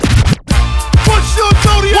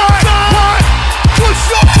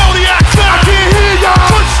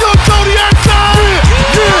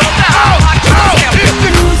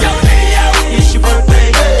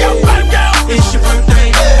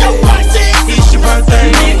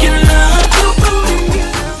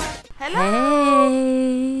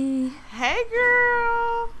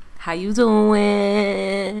you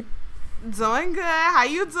doing? Doing good. How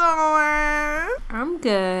you doing? I'm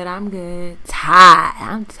good. I'm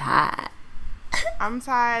tired. I'm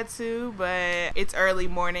tired too, but it's early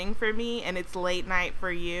morning for me and it's late night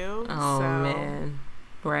for you. Oh, man.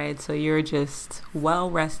 Right, so you're just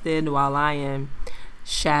well rested while I am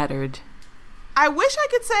shattered. I wish I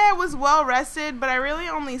could say I was well rested, but I really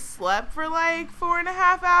only slept for like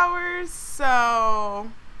 4.5 hours,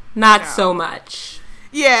 so... Not so much.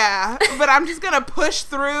 Yeah, but I'm just gonna push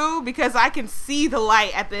through because I can see the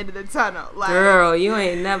light at the end of the tunnel. Like, girl, you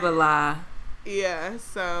ain't never lie. Yeah,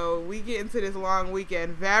 so we get into this long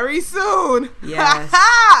weekend very soon. Yes.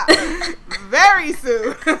 Very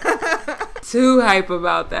soon. Too hype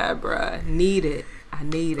about that, bruh. I need it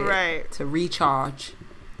right to recharge.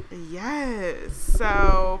 Yes.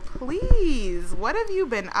 So, please, what have you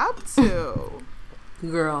been up to?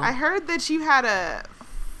 Girl. I heard that you had a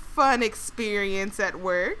fun experience at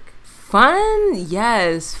work. Fun?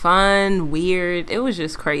 Yes. Fun, weird. It was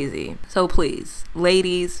just crazy. So please,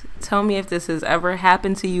 ladies, tell me if this has ever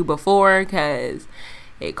happened to you before, because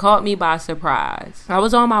it caught me by surprise. I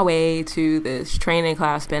was on my way to this training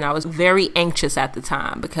class, and I was very anxious at the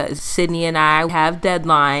time because Sydney and I have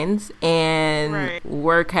deadlines, and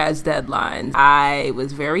work has deadlines. I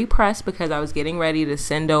was very pressed because I was getting ready to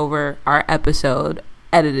send over our episode,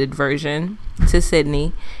 edited version, to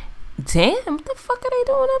Sydney. Damn, what the fuck are they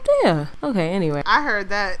doing up there? Okay, anyway. I heard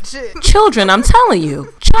that shit. Children, I'm telling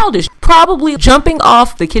you. Childish. Probably jumping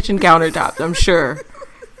off the kitchen countertop, I'm sure.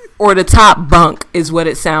 Or the top bunk is what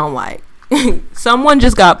it sound like. Someone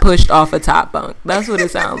just got pushed off a top bunk. That's what it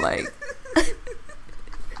sound like.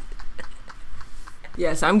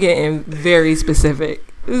 Yes, I'm getting very specific.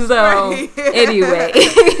 So, anyway,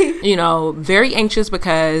 very anxious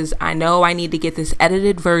because I know I need to get this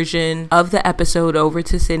edited version of the episode over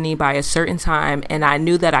to Sydney by a certain time, and I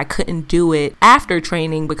knew that I couldn't do it after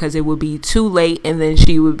training because it would be too late and then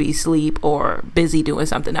she would be asleep or busy doing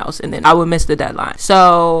something else, and then I would miss the deadline.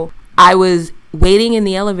 So I was waiting in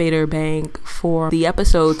the elevator bank for the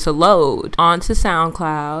episode to load onto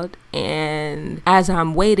SoundCloud, and as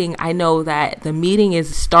I'm waiting, I know that the meeting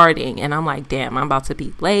is starting, and I'm like, damn, I'm about to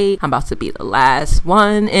be late. I'm about to be the last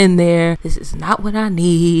one in there. This is not what I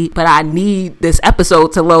need, but I need this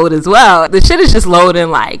episode to load as well. The shit is just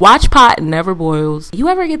loading like watch pot and never boils. You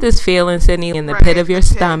ever get this feeling, Sydney, in the pit of your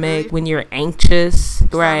stomach when you're anxious?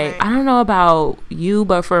 Right. I don't know about you,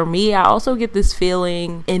 but for me, I also get this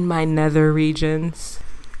feeling in my nether regions.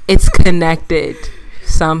 It's connected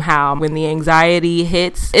somehow when the anxiety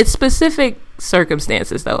hits. It's specific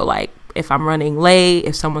circumstances though, like if I'm running late,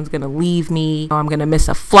 if someone's gonna leave me, I'm gonna miss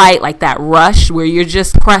a flight, like that rush where you're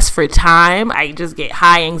just pressed for time. I just get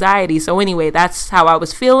high anxiety. So anyway, that's how I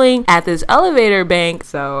was feeling at this elevator bank.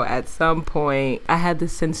 So at some point I had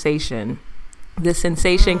this sensation. The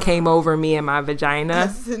sensation came over me in my vagina.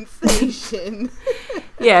 The sensation.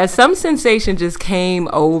 Yeah, some sensation just came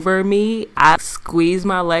over me. I squeezed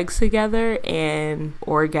my legs together and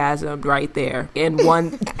orgasmed right there in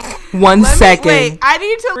one second. Wait, I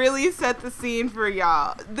need to really set the scene for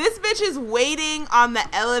y'all. This bitch is waiting on the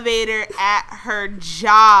elevator at her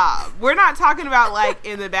job. We're not talking about like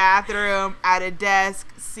in the bathroom, at a desk,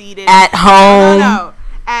 seated. At home. No.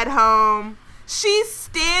 At home. She's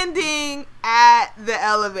standing at the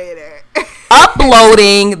elevator.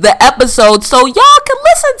 Uploading the episode so y'all can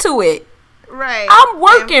listen to it. Right. I'm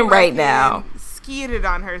working right now. Skeeted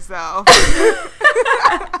on herself.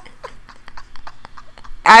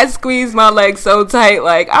 I squeezed my leg so tight,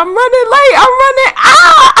 like, I'm running late.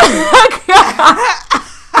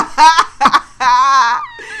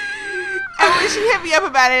 And when she hit me up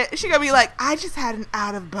about it, she gonna be like, I just had an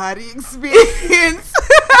out-of-body experience.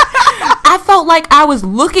 I felt like I was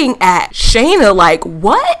looking at Shayna like,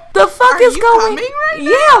 what the fuck is going on?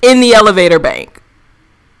 Right now? In the elevator bank.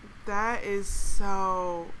 That is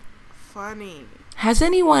so funny. Has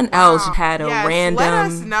anyone else had a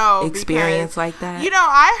random experience like that?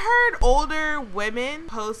 I heard older women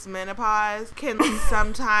post-menopause can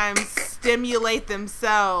sometimes stimulate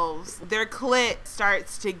themselves. Their clit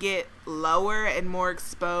starts to get lower and more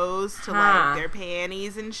exposed to like their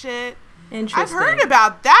panties and shit. I've heard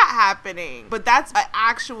about that happening, but that's an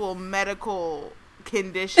actual medical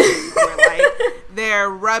condition where like they're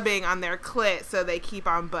rubbing on their clit so they keep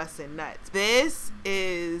on busting nuts. This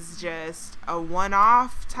is just a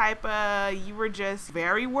one-off type of, you were just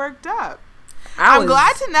very worked up. I'm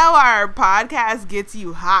glad to know our podcast gets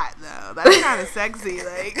you hot though. That's kind of sexy.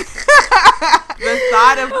 Like the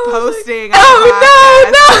thought of posting is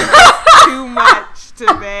too much to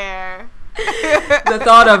bear. The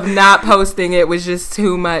thought of not posting it was just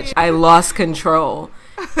too much. I lost control.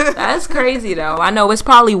 That's crazy, though. I know it's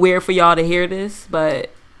probably weird for y'all to hear this,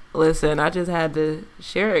 but listen, I just had to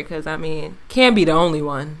share it because, I mean, can't be the only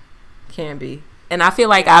one. Can be. And I feel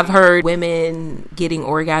like I've heard women getting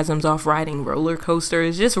orgasms off riding roller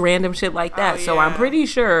coasters, just random shit like that. So I'm pretty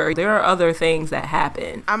sure there are other things that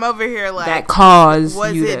happen. I'm over here like, that cause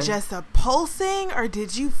was it just a pulsing or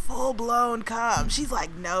did you full blown come? She's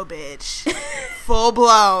like, no, bitch, full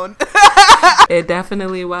blown. It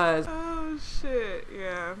definitely was. Oh shit,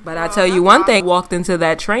 yeah. But I tell you one thing, walked into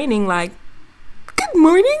that training like, good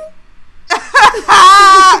morning.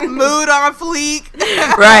 Mood on fleek.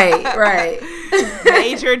 Right.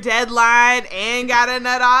 Major deadline and got a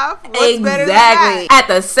nut off. What's better than that? At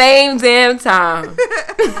the same damn time.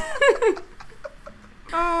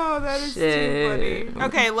 Oh, that is too funny.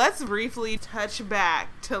 Okay, let's briefly touch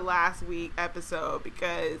back to last week's episode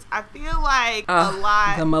because I feel like a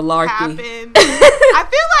lot happened. I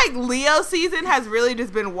feel like Leo season has really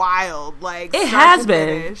just been wild. Like it has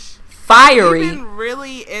been. Finish. Fiery. We've been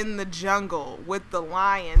really in the jungle with the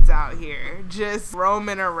lions out here, just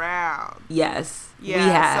roaming around. Yes, yeah,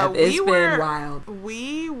 we have. So it's been wild.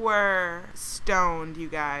 We were stoned, you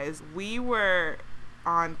guys. We were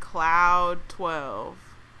on cloud 12.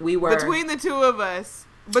 We were. Between the two of us.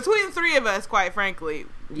 Between the three of us, quite frankly.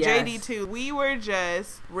 Yes. JD too. We were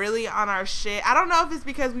just really on our shit. I don't know if it's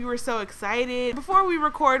because we were so excited. Before we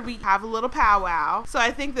record, we have a little powwow. So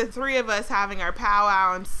I think the three of us having our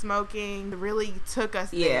powwow and smoking really took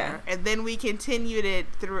us there. And then we continued it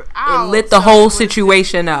throughout. It lit the whole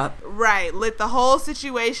situation up. Right. Lit the whole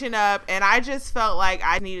situation up. And I just felt like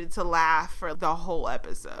I needed to laugh for the whole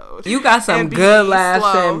episode. You got some good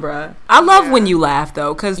laughs in, bruh. I love when you laugh,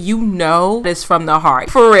 though, because you know it's from the heart.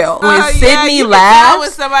 For real. When Sydney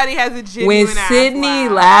laughs. Somebody has a genuine when Sydney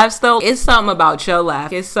laughs, though, it's something about your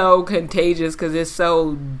laugh. It's so contagious because it's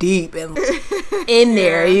so deep and in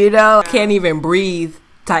there, you know? Can't even breathe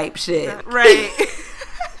type shit. Right.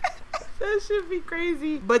 That should be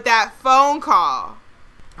crazy. But that phone call.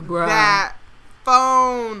 Bruh. That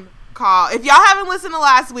phone call. If y'all haven't listened to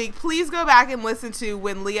last week, please go back and listen to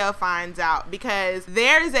when Leo finds out, because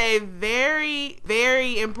there's a very,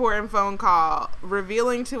 very important phone call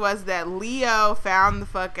revealing to us that Leo found the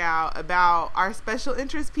fuck out about our special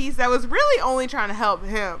interest piece that was really only trying to help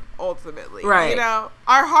him ultimately. Right. You know,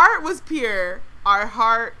 our heart was pure. Our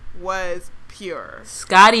heart was pure.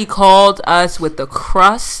 Scotty called us with the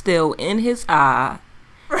crust still in his eye.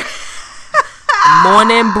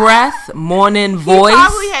 Morning breath, morning voice. He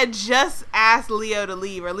probably had just asked Leo to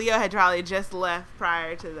leave, or Leo had probably just left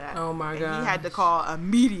prior to that. Oh my god! He had to call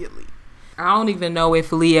immediately. I don't even know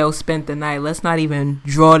if Leo spent the night. Let's not even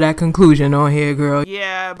draw that conclusion on here, girl.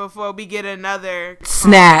 Yeah, before we get another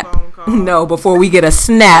snap. Phone call. No, before we get a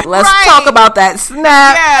snap. Let's talk about that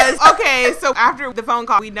snap. Yes. Okay, so after the phone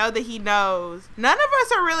call, we know that he knows. None of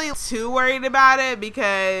us are really too worried about it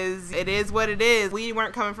because it is what it is. We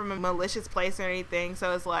weren't coming from a malicious place or anything,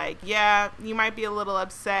 so it's like, yeah, you might be a little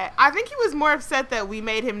upset. I think he was more upset that we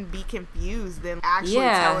made him be confused than actually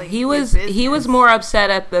telling he was more upset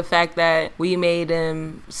at the fact that we made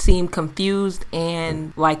him seem confused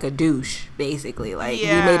and like a douche, basically. Like, we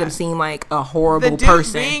made him seem like a horrible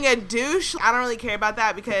person. Being a douche, I don't really care about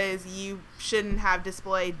that because you shouldn't have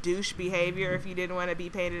displayed douche behavior if you didn't want to be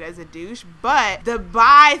painted as a douche. But the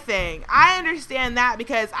bi thing, I understand that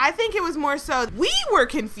because I think it was more so we were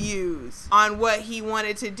confused on what he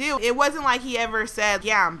wanted to do. It wasn't like he ever said,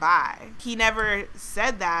 yeah, I'm bi. He never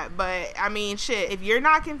said that. But I mean, shit, if you're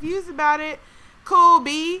not confused about it, cool,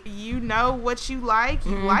 B. You know what you like.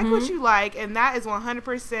 You like what you like. And that is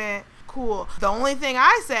 100% cool. The only thing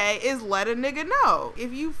I say is let a nigga know.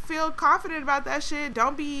 If you feel confident about that shit,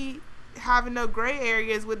 don't be having no gray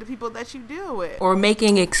areas with the people that you deal with. Or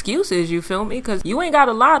making excuses, you feel me? Because you ain't got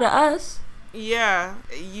to lie to us. Yeah,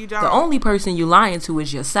 you don't. The only person you lying to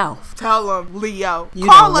is yourself. Tell them, Leo. You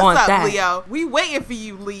Call don't want us up, that. Leo. We waiting for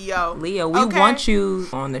you, Leo. Leo, we want you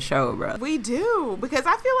on the show, bro. We do, because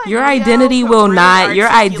I feel like your Leo identity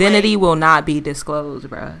will not be disclosed,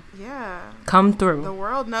 bro. Yeah. Come through. The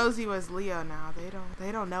world knows you as Leo now.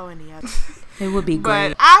 They don't know any other. It would be great.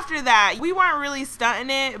 But after that, we weren't really stunting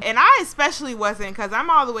it. And I especially wasn't, because I'm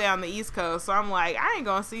all the way on the East Coast. So I'm like, I ain't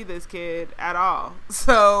going to see this kid at all.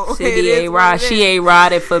 So City ain't ride. She ain't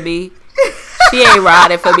riding for me. She ain't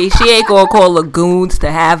riding for me. She ain't going to call lagoons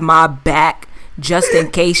to have my back just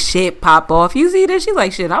in case shit pop off. You see this? She's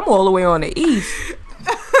like, shit, I'm all the way on the East.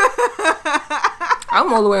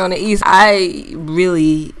 I'm all the way on the East. I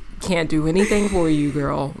really can't do anything for you,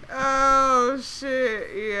 girl. Oh shit.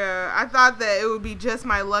 Yeah. I thought that it would be just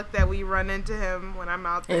my luck that we run into him when I'm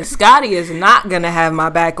out there. And Scotty is not going to have my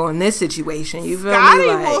back on this situation. You feel Scotty me?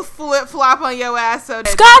 Like, will flip-flop on your ass so that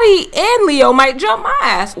Scotty and Leo might jump my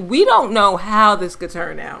ass. We don't know how this could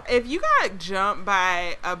turn out. If you got jumped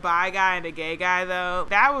by a bi guy and a gay guy, though,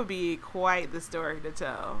 that would be quite the story to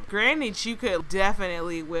tell. Granted, you could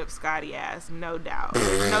definitely whip Scotty ass, no doubt.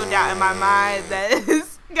 No doubt in my mind that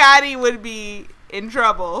Scotty would be in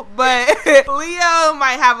trouble, but Leo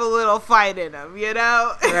might have a little fight in him, you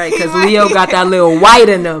know? Right, because Leo got that little white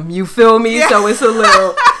in him, you feel me? Yeah. So it's a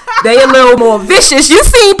little, they a little more vicious. You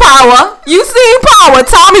seen Power.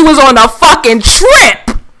 Tommy was on a fucking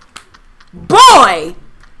trip. Boy,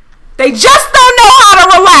 they just don't know how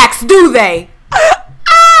to relax, do they?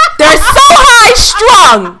 They're so high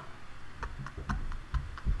strung.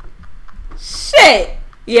 Shit.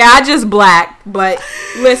 Yeah, I just blacked, but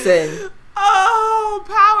listen. Oh,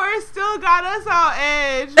 Power still got us on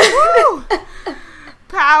edge. Woo!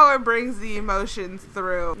 Power brings the emotions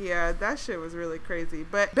through. Yeah, that shit was really crazy.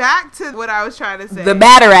 But back to what I was trying to say. The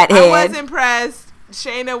batter at head. I was impressed.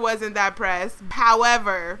 Shayna wasn't that pressed.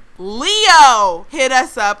 However, Leo hit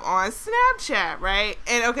us up on Snapchat, right?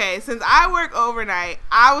 And okay, since I work overnight,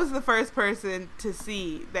 I was the first person to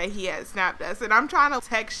see that he had snapped us. And I'm trying to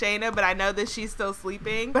text Shayna, but I know that she's still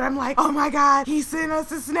sleeping. But I'm like, oh my God, he sent us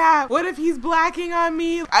a snap. What if he's blacking on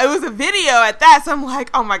me? It was a video at that. So I'm like,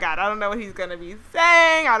 oh my God, I don't know what he's going to be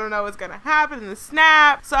saying. I don't know what's going to happen in the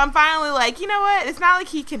snap. So I'm finally like, you know what? It's not like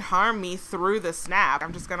he can harm me through the snap.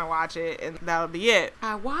 I'm just going to watch it and that'll be it.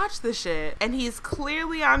 I watched the shit and he's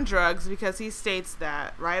clearly on drugs because he states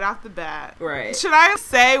that right off the bat. Right. Should I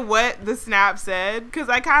say what the snap said? Because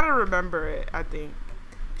I kind of remember it, I think.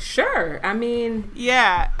 Sure. I mean...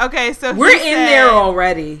 Yeah. Okay, so we're in there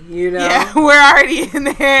already, you know? Yeah, we're already in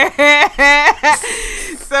there.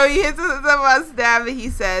 So he hits us up on Snap and he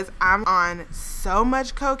says, I'm on so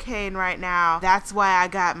much cocaine right now. That's why I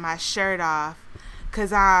got my shirt off.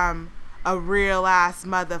 Because I'm a real ass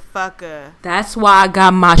motherfucker. That's why I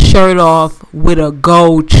got my shirt off with a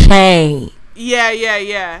gold chain.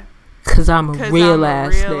 Yeah. Cause I'm a real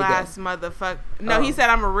ass motherfucker. No, He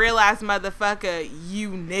said I'm a real ass motherfucker,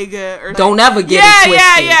 you nigga. Or don't ever get it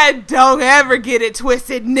twisted. Yeah. Don't ever get it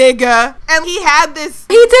twisted, nigga. And he had this.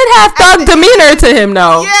 He did have thug demeanor to him,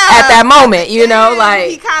 though. Yeah. At that moment, you know,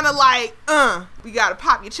 like he kind of like, we gotta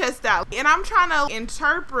pop your chest out. And I'm trying to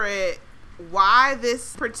interpret why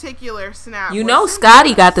this particular snap. You know,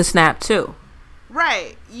 Scotty got the snap too.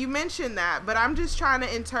 Right. You mentioned that, but I'm just trying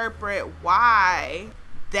to interpret why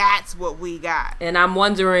that's what we got. And I'm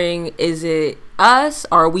wondering, is it us?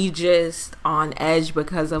 Or are we just on edge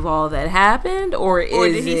because of all that happened? Or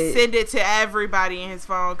did he send it to everybody in his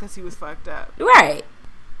phone because he was fucked up? Right.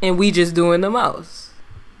 And we just doing the most.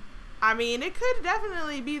 I mean, it could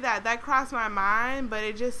definitely be that. That crossed my mind, but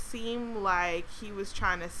it just seemed like he was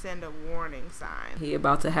trying to send a warning sign. He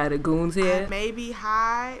about to have the goons here? I may be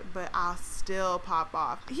high, but I'll still pop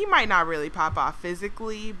off. He might not really pop off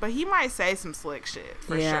physically, but he might say some slick shit,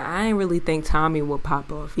 for sure. Yeah, I ain't really think Tommy would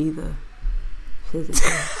pop off either. Physically.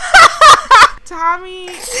 Tommy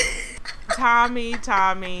Egan.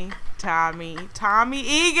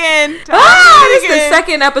 This is the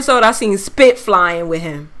second episode I seen spit flying with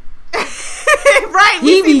him. Right,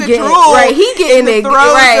 he be getting drool, right. He getting the it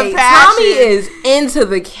right. Tommy is into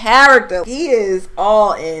the character. He is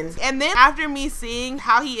all in. And then after me seeing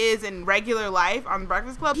how he is in regular life on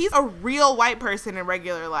Breakfast Club, he's a real white person in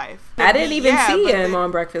regular life. I didn't even see him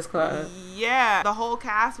on Breakfast Club. Yeah, the whole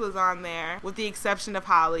cast was on there with the exception of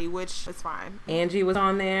Holly, which is fine. Angie was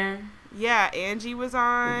on there. Yeah, Angie was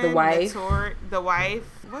on. The wife. The wife.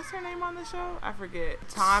 What's her name on the show? I forget.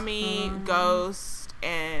 Tommy, Ghost.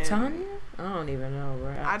 And Tanya? I don't even know.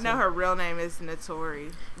 I know her real name is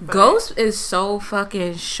Notori. Ghost is so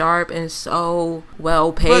fucking sharp and so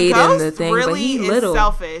well paid in the thing, really but he little.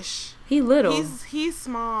 Selfish. He little. He's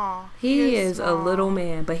small. He is small. A little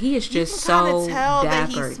man, but he is just so tell dapper. That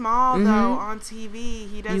he's small though on TV.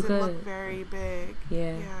 He doesn't look very big.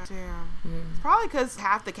 Yeah. Damn. It's probably because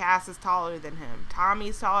half the cast is taller than him.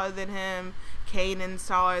 Tommy's taller than him. Kanan's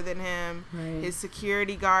taller than him. Right. His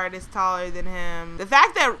security guard is taller than him. The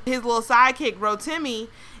fact that his little sidekick, Rotimi,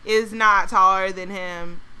 is not taller than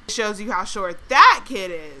him shows you how short that kid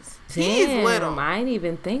is. Damn, he's little. I didn't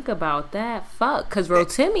even think about that. Fuck, because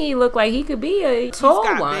Rotimi looked like he could be a tall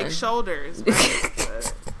one. He's got big shoulders.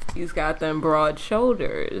 He's got them broad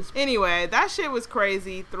shoulders. Anyway, that shit was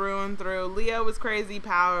crazy through and through. Leo was crazy.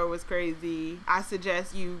 Power was crazy. I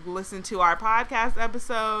suggest you listen to our podcast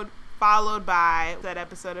episode, followed by that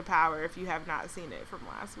episode of Power if you have not seen it from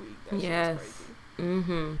last week. That shit was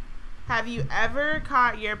crazy. Have you ever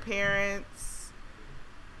caught your parents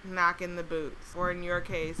knocking the boots? Or in your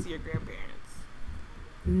case, your grandparents?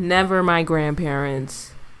 Never my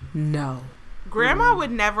grandparents. No. Grandma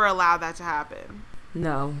would never allow that to happen.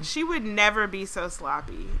 No. She would never be so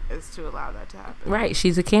sloppy as to allow that to happen. Right.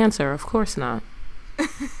 She's a Cancer. Of course not.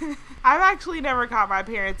 I've actually never caught my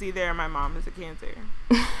parents either, and my mom is a Cancer.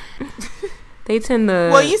 They tend to...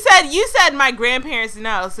 Well, you said my grandparents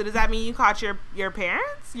no, so does that mean you caught your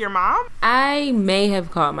parents? Your mom? I may have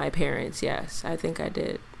caught my parents, yes. I think I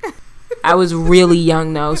did. I was really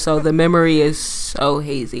young, though, so the memory is so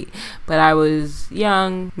hazy. But I was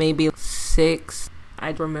young, maybe 6.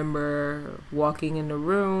 I remember walking in the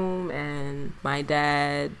room and my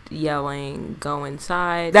dad yelling, "Go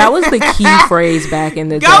inside." That was the key phrase back in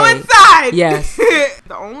the day. Go inside! Yes.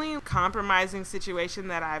 The only compromising situation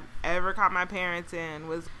that I've ever caught my parents in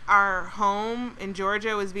was our home in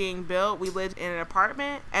Georgia was being built. We lived in an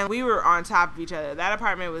apartment and we were on top of each other. That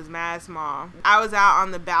apartment was mad small. I was out on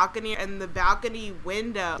the balcony and the balcony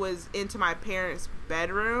window was into my parents'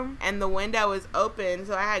 bedroom and the window was open,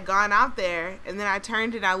 so I had gone out there and then I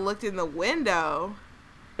turned and I looked in the window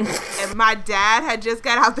and my dad had just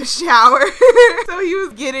got out the shower. So he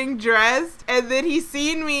was getting dressed and then he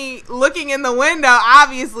seen me looking in the window,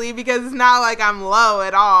 obviously, because it's not like I'm low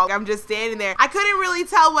at all. I'm just standing there. I couldn't really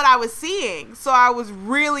tell what I was seeing, so I was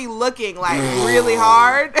really looking like really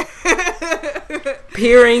hard.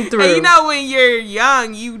 Peering through. And you know, when you're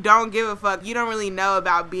young, you don't give a fuck. You don't really know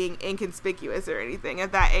about being inconspicuous or anything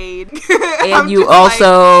at that age. And you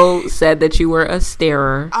also said that you were a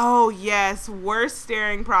starer. Oh, yes. Worst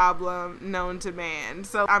staring problem known to man.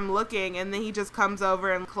 So I'm looking, and then he just comes over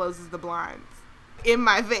and closes the blinds in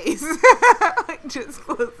my face. Like, just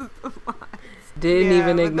closes the blinds. Didn't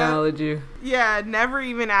even acknowledge you. Yeah, never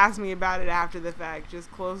even asked me about it after the fact. Just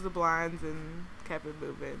closed the blinds and kept it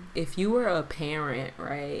moving. If you were a parent,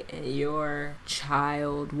 right, and your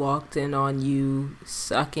child walked in on you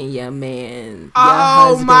sucking your man,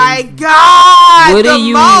 oh your my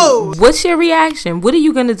God! What's your reaction? What are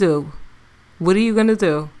you gonna do? What are you gonna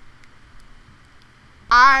do?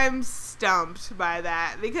 I'm stumped by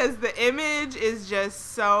that because the image is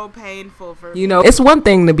just so painful for me. You know, it's one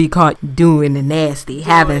thing to be caught doing the nasty,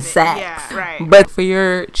 having sex. Yeah, right. But for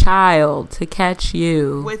your child to catch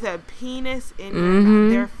you with a penis in your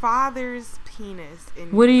mouth, their father's penis in your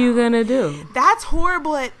mouth. What are you gonna do? That's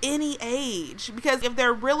horrible at any age because if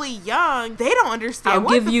they're really young, they don't understand.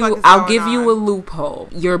 I'll give you a loophole.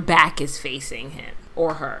 Your back is facing him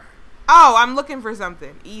or her. Oh, I'm looking for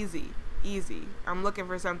something easy. I'm looking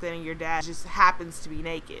for something and your dad just happens to be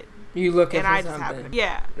naked. You looking for something.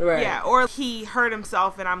 Yeah. Right. Yeah. Or he hurt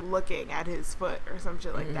himself and I'm looking at his foot or some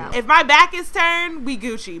shit like that. If my back is turned, we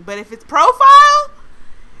Gucci. But if it's profile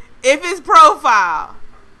and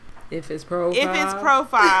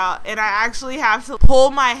I actually have to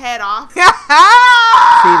pull my head off. See,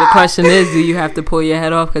 the question is, do you have to pull your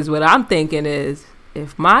head off? Because what I'm thinking is,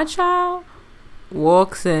 if my child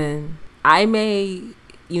walks in, I may,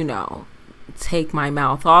 take my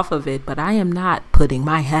mouth off of it, but I am not putting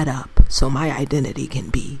my head up so my identity can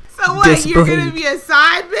be So what, displayed. You're going to be a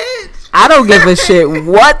side bitch? I don't give a shit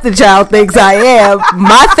what the child thinks I am.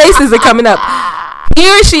 My face isn't coming up. He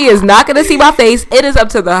or she is not going to see my face. It is up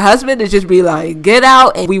to the husband to just be like, get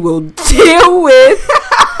out, and we will deal with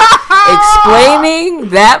explaining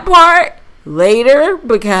that part later,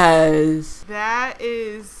 because that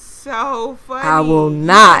is so funny. I will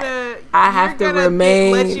not. I have to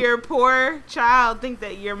remain. Let your poor child think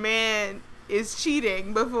that your man is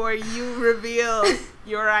cheating before you reveal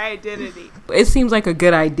your identity. It seems like a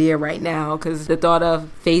good idea right now because the thought of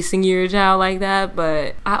facing your child like that,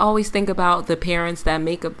 but I always think about the parents that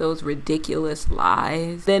make up those ridiculous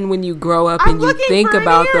lies. Then when you grow up and you think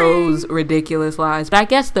about those ridiculous lies, but I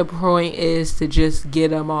guess the point is to just get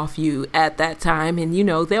them off you at that time, and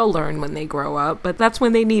they'll learn when they grow up, but that's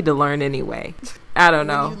when they need to learn anyway. I don't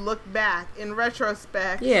know. When you look back in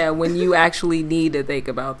retrospect. Yeah, when you actually need to think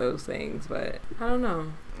about those things, but I don't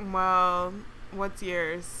know. Well, what's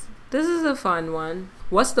yours? This is a fun one.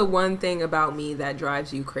 What's the one thing about me that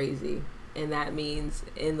drives you crazy? And that means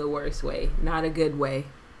in the worst way, not a good way.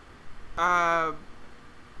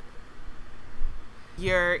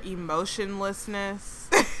 Your emotionlessness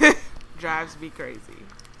drives me crazy.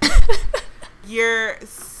 Your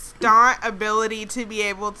staunch ability to be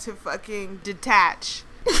able to fucking detach.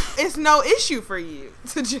 It's no issue for you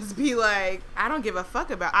to just be like, I don't give a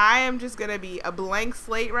fuck about. I am just gonna be a blank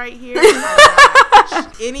slate right here.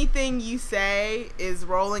 Anything you say is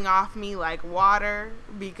rolling off me like water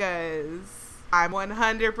because I'm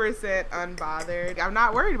 100% unbothered. I'm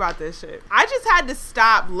not worried about this shit. I just had to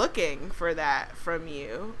stop looking for that from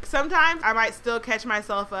you. Sometimes I might still catch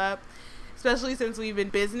myself up, especially since we've been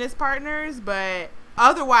business partners, but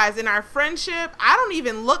otherwise in our friendship, I don't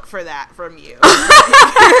even look for that from you.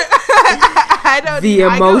 I don't. The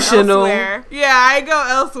emotional. I go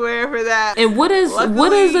elsewhere for that. And what is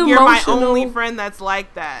emotional? You're my only friend that's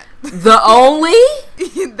like that. The only?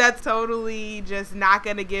 That's totally just not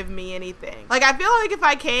gonna give me anything. Like, I feel like if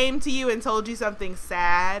I came to you and told you something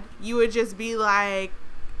sad, you would just be like,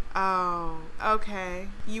 oh, okay.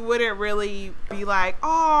 You wouldn't really be like,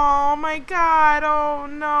 oh my God, oh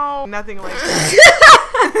no. Nothing like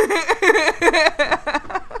that.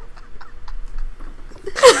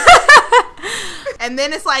 And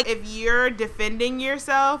then it's like, if you're defending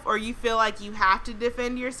yourself or you feel like you have to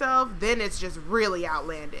defend yourself, then it's just really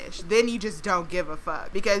outlandish. Then you just don't give a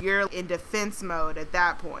fuck because you're in defense mode at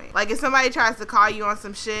that point. Like, if somebody tries to call you on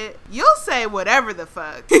some shit, you'll say whatever the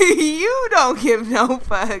fuck. You don't give no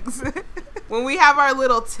fucks. When we have our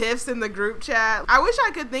little tiffs in the group chat, I wish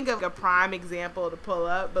I could think of a prime example to pull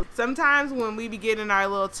up, but sometimes when we be getting our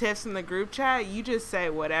little tiffs in the group chat, you just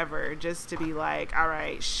say whatever just to be like, all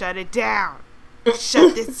right, shut it down.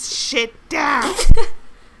 Shut this shit down.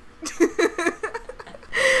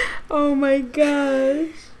 Oh my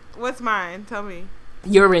gosh. What's mine? Tell me.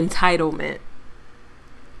 Your entitlement.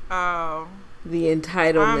 Oh. The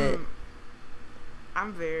entitlement.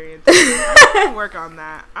 I'm very I can work on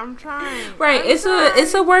that. I'm trying. Right. It's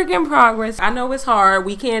a work in progress. I know it's hard.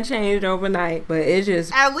 We can't change overnight, but it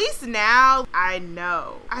just, at least now I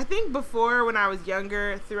know. I think before, when I was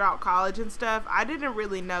younger, throughout college and stuff, I didn't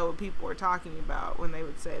really know what people were talking about when they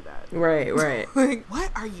would say that. Right. Like,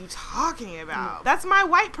 what are you talking about? That's my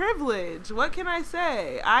white privilege. What can I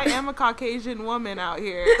say? I am a Caucasian woman out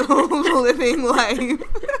here living life.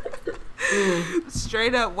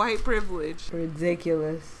 Straight up white privilege.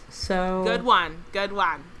 Ridiculous. So good one.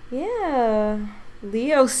 Yeah.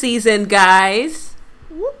 Leo season, guys.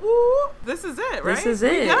 Whoop, whoop. This is it, right? This is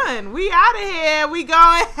it. We done. We out of here. We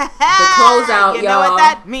going. The closeout, you know what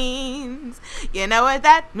that means. You know what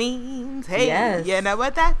that means. Hey, yes. You know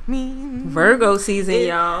what that means. Virgo season,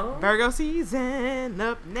 y'all. Virgo season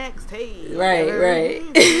up next. Hey. Right.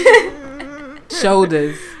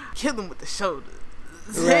 Shoulders. Kill them with the shoulders.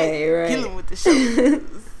 Right. Killing with the shoulders.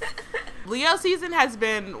 Leo season has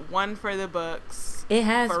been one for the books. It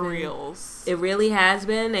has for been. reals. It really has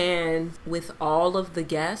been, and with all of the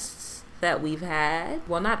guests that we've had,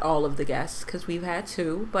 well, not all of the guests because we've had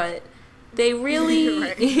 2, but they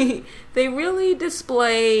really, they really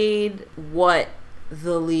displayed what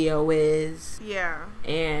the Leo is. Yeah.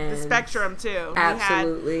 And the spectrum too.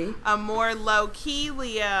 Absolutely. We had a more low-key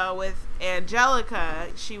Leo with Angelica.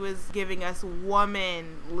 She was giving us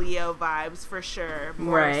woman Leo vibes for sure.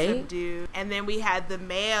 More subdued. And then we had the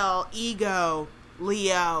male ego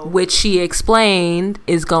Leo, which she explained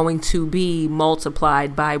is going to be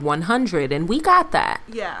multiplied by 100, and we got that.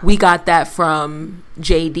 Yeah. We got that from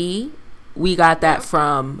JD. We got that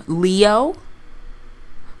from Leo.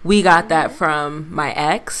 We got that from my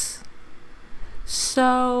ex. So.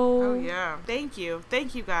 Oh, yeah. Thank you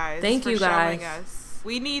guys. Thank you guys. Showing us.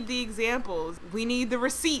 We need the examples. We need the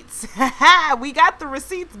receipts. We got the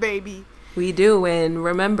receipts, baby. We do. And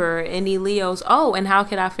remember, any Leos. Oh, and how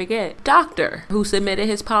could I forget? Doctor, who submitted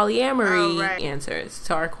his polyamory answers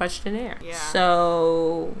to our questionnaire. Yeah.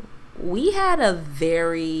 So we had a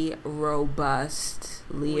very robust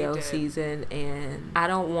Leo season, and I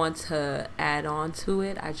don't want to add on to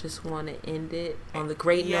it. I just want to end it on the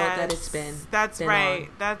great note that it's been. That's right.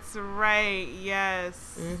 That's right.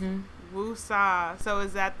 Yes. Woo-saw. So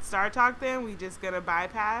is that Star Talk then? We just gonna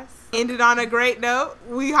bypass? End it on a great note?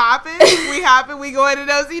 We hopping? We going to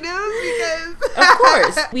Nosy News? Because of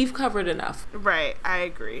course. We've covered enough. Right. I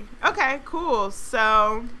agree. Okay, cool.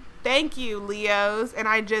 So thank you, Leos. And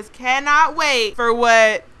I just cannot wait for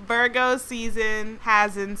what Virgo season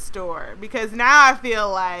has in store, because now I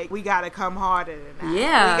feel like we gotta come harder than that.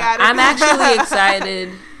 Yeah, I'm actually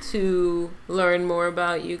excited to learn more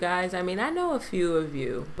about you guys. I mean, I know a few of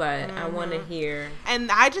you, but I want to hear.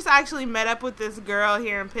 And I just actually met up with this girl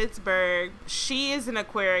here in Pittsburgh. She is an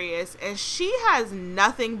Aquarius, and she has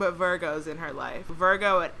nothing but Virgos in her life.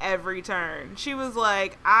 Virgo at every turn. She was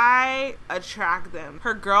like, I attract them.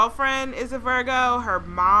 Her girlfriend is a Virgo, her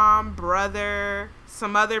mom, brother,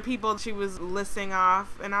 some other people she was listing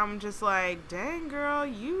off, and I'm just like, dang girl,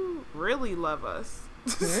 you really love us.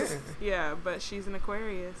 Yeah, but she's an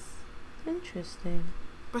Aquarius. Interesting.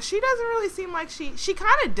 But she doesn't really seem like she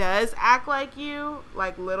kind of does act like you,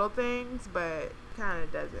 like little things, but kind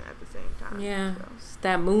of doesn't at the same time. Yeah, so. It's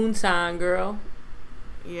that moon sign, girl.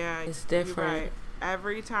 Yeah, it's different. Right.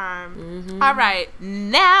 Every time. Mm-hmm. All right,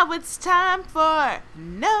 now it's time for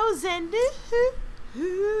No's and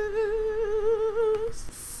News.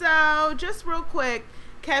 So, just real quick,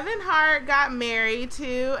 Kevin Hart got married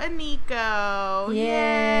to Aniko.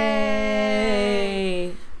 Yay!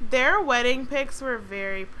 Their wedding pics were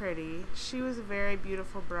very pretty. She was a very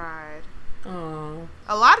beautiful bride. Oh.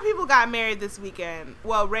 A lot of people got married this weekend.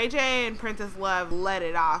 Well, Ray J and Princess Love led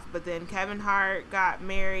it off, but then Kevin Hart got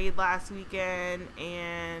married last weekend,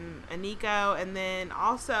 and Aniko, and then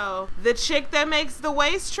also the chick that makes the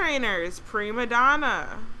waist trainers, Prima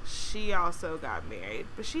Donna. She also got married,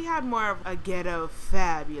 but she had more of a ghetto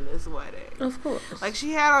fabulous wedding. Of course. Like,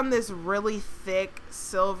 she had on this really thick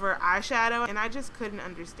silver eyeshadow, and I just couldn't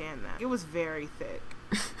understand that. It was very thick.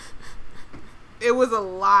 It was a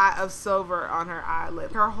lot of silver on her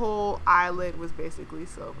eyelid. Her whole eyelid was basically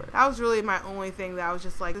silver. That was really my only thing that I was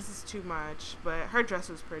just like, this is too much. But her dress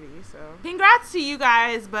was pretty, so. Congrats to you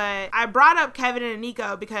guys, but I brought up Kevin and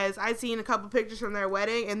Aniko because I'd seen a couple pictures from their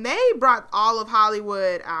wedding, and they brought all of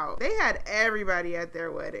Hollywood out. They had everybody at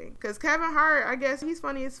their wedding. Because Kevin Hart, I guess, he's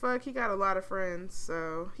funny as fuck. He got a lot of friends,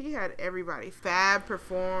 so he had everybody. Fab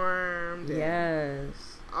performed.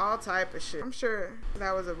 Yes. All type of shit. I'm sure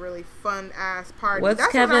that was a really fun ass party. What's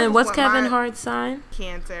Kevin Hart's sign?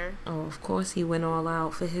 Cancer. Oh, of course he went all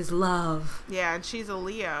out for his love. Yeah, and she's a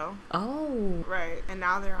Leo. Oh. Right. And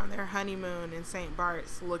now they're on their honeymoon in St.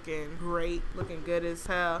 Bart's, looking great, looking good as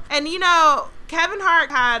hell. And you know, Kevin Hart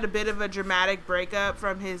had a bit of a dramatic breakup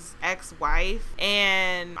from his ex-wife,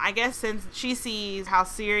 and I guess since she sees how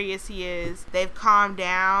serious he is, they've calmed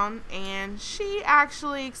down, and she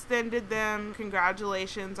actually extended them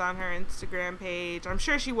congratulations on her Instagram page. I'm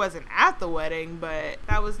sure she wasn't at the wedding, but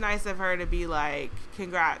that was nice of her to be like,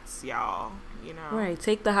 congrats, y'all, you know. Right,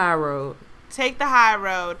 take the high road. Take the high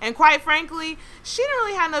road. And quite frankly, she didn't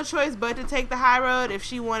really have no choice but to take the high road if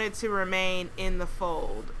she wanted to remain in the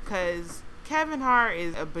fold, because Kevin Hart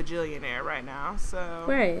is a bajillionaire right now, so.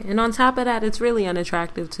 Right. And on top of that, it's really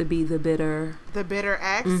unattractive to be the bitter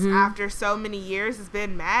ex after so many years. It's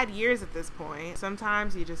been mad years at this point.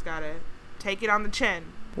 Sometimes you just gotta take it on the chin.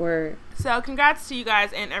 Word. So congrats to you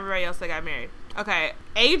guys and everybody else that got married. Okay,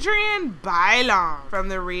 Adrienne Bailon from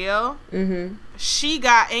The Real. Mm-hmm. She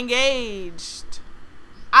got engaged.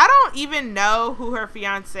 I don't even know who her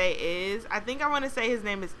fiance is. I think I want to say his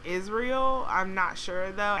name is Israel. I'm not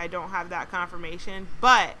sure though. I don't have that confirmation.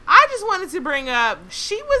 But I just wanted to bring up,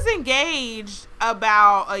 she was engaged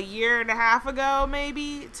about a year and a half ago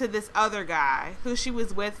maybe to this other guy who she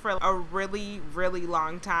was with for a really, really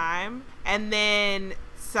long time. And then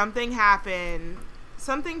something happened.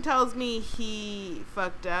 Something tells me he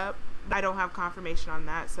fucked up. I don't have confirmation on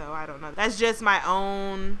that, so I don't know. That's just my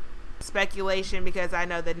own speculation because I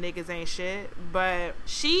know that niggas ain't shit. But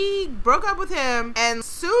she broke up with him and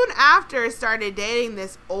soon after started dating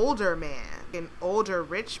this older man, an older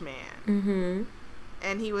rich man. Mm-hmm.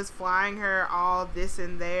 And he was flying her all this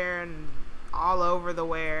and there and all over the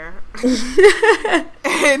where.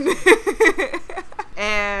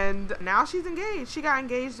 and now she's engaged. She got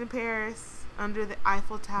engaged in Paris under the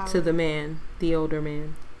Eiffel Tower. To the man, the older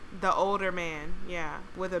man. The older man, yeah,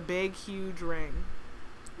 with a big, huge ring.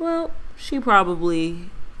 Well, she probably,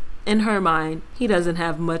 in her mind, he doesn't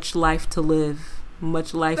have much life to live.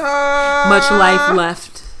 Much life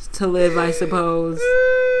left to live, I suppose.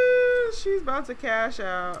 She's about to cash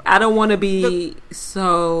out. I don't want to be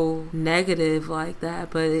so negative like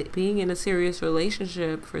that, but being in a serious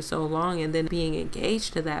relationship for so long and then being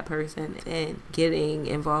engaged to that person and getting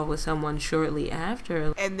involved with someone shortly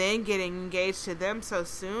after. And then getting engaged to them so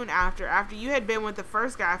soon after you had been with the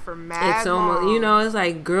first guy for mad long. Almost, you know, it's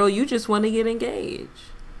like, girl, you just want to get engaged.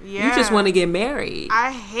 Yeah. You just want to get married.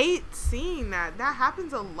 I hate seeing that. That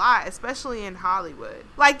happens a lot, especially in Hollywood.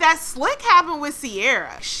 Like, that slick happened with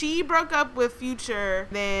Ciara. She broke up with Future,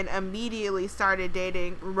 then immediately started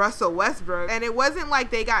dating Russell Westbrook. And it wasn't like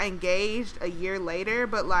they got engaged a year later,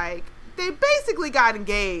 but like, they basically got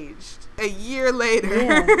engaged a year later.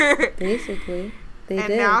 Yeah, basically.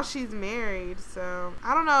 And now she's married, so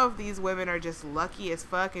I don't know if these women are just lucky as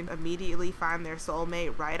fuck and immediately find their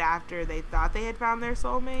soulmate right after they thought they had found their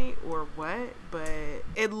soulmate or what, but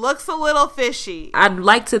it looks a little fishy. I'd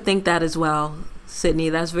like to think that as well, Sydney.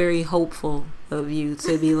 That's very hopeful of you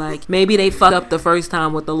to be like, maybe they fucked up the first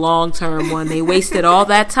time with the long-term one. They wasted all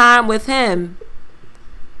that time with him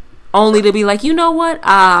only to be like, you know what?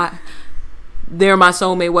 There my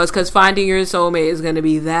soulmate was, because finding your soulmate is going to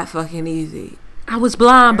be that fucking easy. I was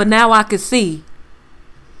blind, but now I can see.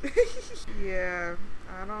 Yeah,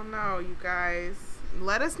 I don't know, you guys.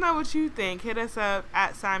 Let us know what you think. Hit us up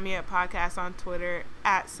at Sign Me Up Podcast on Twitter,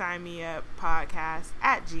 at Sign Me Up Podcast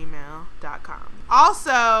at gmail.com.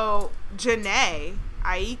 Also, Janae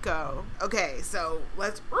Aiko. Okay, so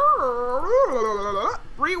let's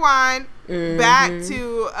rewind back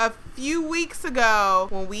to a few weeks ago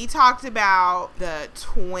when we talked about the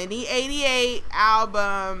 2088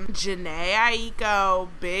 album. Janae Aiko,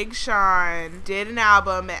 Big Sean did an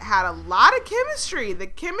album. It had a lot of chemistry. The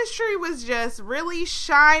chemistry was just really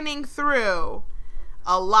shining through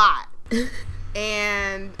a lot.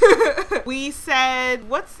 And we said,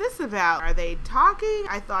 what's this about? Are they talking?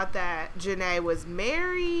 I thought that Janae was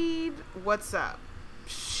married. What's up?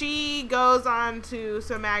 She goes on to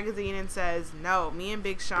some magazine and says, no, me and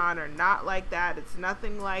Big Sean are not like that. It's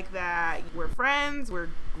nothing like that. We're friends. We're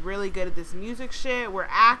really good at this music shit. We're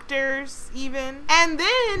actors even. And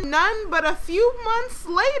then none but a few months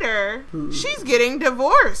later, she's getting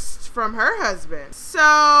divorced from her husband. So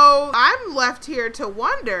I'm left here to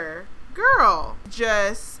wonder, girl,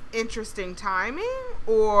 just interesting timing,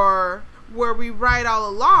 or were we right all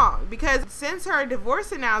along? Because since her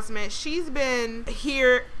divorce announcement, she's been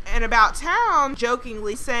here and about town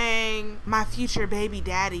jokingly saying, my future baby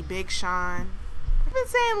daddy, Big Sean. I've been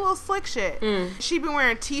saying little slick shit. She been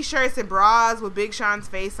wearing t-shirts and bras with Big Sean's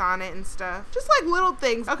face on it and stuff. Just like little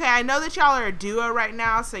things. Okay, I know that y'all are a duo right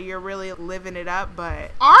now, so you're really living it up,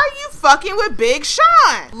 but are you fucking with Big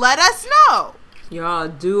Sean? Let us know. Y'all a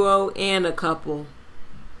duo and a couple.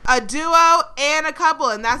 A duo and a couple,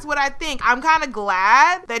 and that's what I think. I'm kind of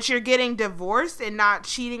glad that you're getting divorced and not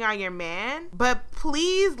cheating on your man, but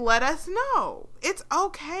please let us know. It's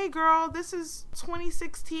okay, girl. This is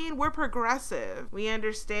 2016. We're progressive. We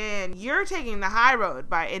understand you're taking the high road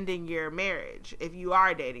by ending your marriage if you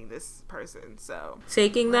are dating this person. So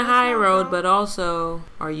taking the high road, but also,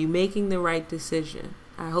 are you making the right decision?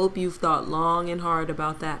 I hope you've thought long and hard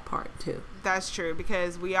about that part too. That's true,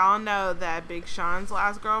 because we all know that Big Sean's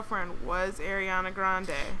last girlfriend was Ariana Grande.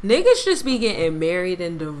 Niggas just be getting married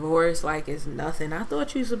and divorced like it's nothing. I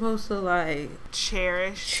thought you supposed to like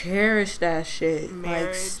cherish that shit. Marriage.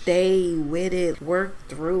 Like stay with it, work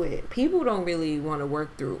through it. People don't really want to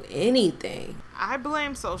work through anything. I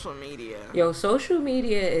blame social media. Yo, social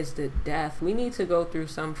media is the death. We need to go through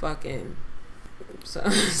some fucking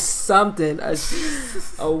something,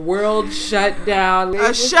 a world shutdown.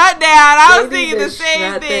 A shutdown. I was thinking the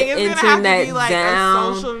same thing. It's gonna have to be like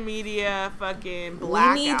down. A social media fucking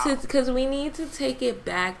blackout. We need to take it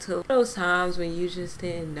back to those times when you just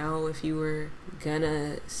didn't know if you were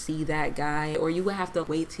gonna see that guy, or you would have to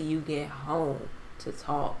wait till you get home to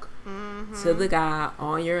talk to the guy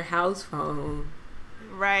on your house phone.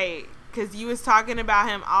 Right. Because you was talking about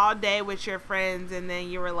him all day with your friends, and then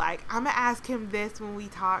you were like, I'm going to ask him this when we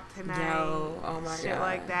talk tonight. Yo, oh my shit God.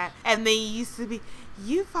 Like that. And then you used to be,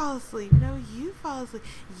 you fall asleep. No, you fall asleep.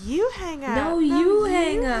 You hang up. No, you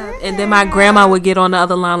hang up. And then my grandma would get on the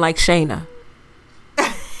other line like, Shayna,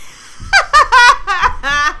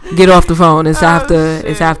 get off the phone. It's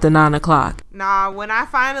after 9 o'clock. Nah, when I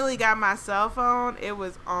finally got my cell phone, it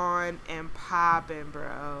was on and popping,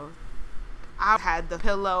 bro. I had the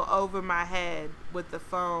pillow over my head with the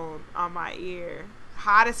phone on my ear.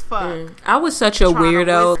 Hot as fuck. I was such a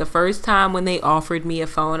weirdo. The first time when they offered me a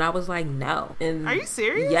phone, I was like, no. And are you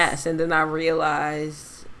serious? Yes. And then I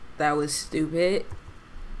realized that was stupid.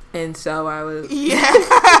 And so I was... Yeah.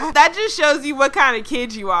 That just shows you what kind of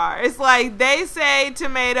kid you are. It's like, they say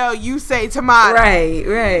tomato, you say tomato.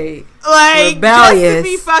 Right. Like, rebellious. Just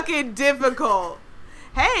to be fucking difficult.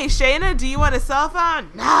 Hey, Shayna, do you want a cell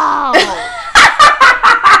phone? No.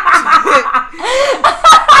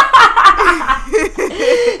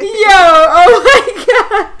 Yo, oh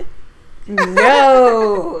my God.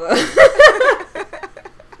 No.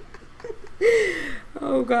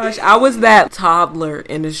 Oh gosh, I was that toddler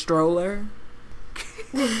in a stroller.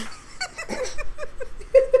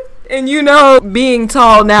 And you know, being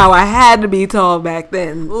tall now, I had to be tall back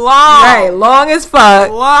then. Long as fuck.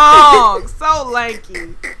 Long, so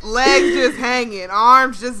lanky. Legs just hanging,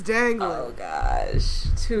 arms just dangling. Oh gosh,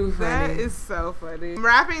 too funny. That is so funny. I'm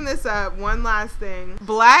wrapping this up, one last thing.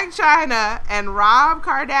 Blac Chyna and Rob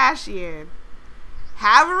Kardashian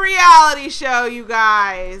have a reality show, you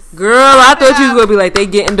guys. Girl, I thought you was gonna be like, they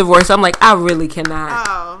getting divorced. I'm like, I really cannot.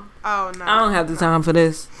 Oh no. I don't have the time for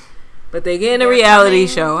this. But they get in a reality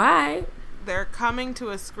show. All right. They're coming to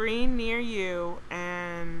a screen near you,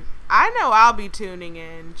 and I know I'll be tuning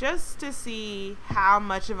in just to see how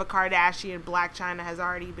much of a Kardashian Blac Chyna has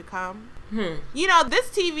already become. You know, this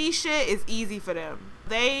TV shit is easy for them.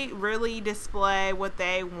 They really display what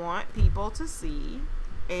they want people to see.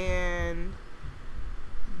 and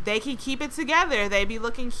they can keep it together. They be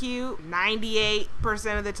looking cute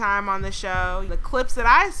 98% of the time on the show. The clips that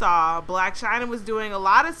I saw, Blac Chyna was doing a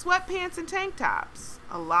lot of sweatpants and tank tops.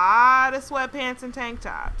 I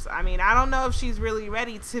mean, I don't know if she's really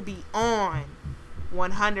ready to be on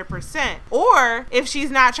 100%. Or if she's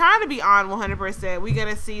not trying to be on 100%, we're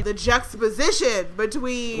going to see the juxtaposition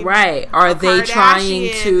between... Right. Are they trying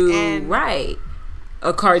to... Right.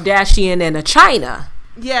 A Kardashian and a Chyna.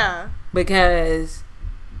 Yeah. Because...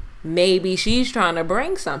 maybe she's trying to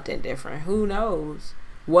bring something different. Who knows?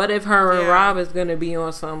 What if her and Rob is going to be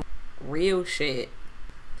on some real shit?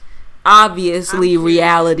 Obviously,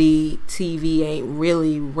 reality TV ain't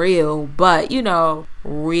really real, but, you know,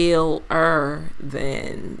 realer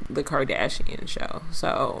than the Kardashian show.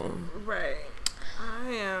 So. Right.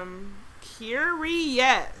 I am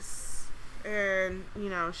curious. And, you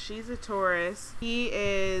know, she's a Taurus. He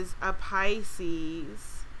is a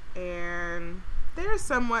Pisces. And... they're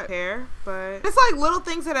somewhat fair, but it's like little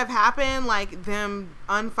things that have happened, like them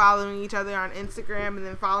unfollowing each other on Instagram and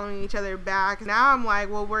then following each other back. Now I'm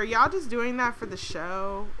like, well, were y'all just doing that for the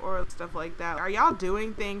show or stuff like that? Are y'all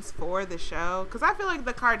doing things for the show? Because I feel like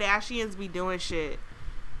the Kardashians be doing shit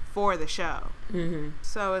for the show. Mm-hmm.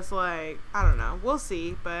 So it's like, I don't know. We'll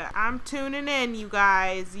see, but I'm tuning in, you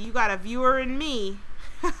guys. You got a viewer in me.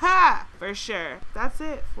 For sure. That's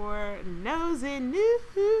it for LeoSZN News.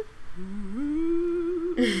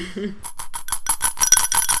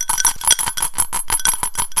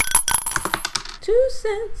 2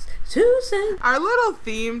 cents. Our little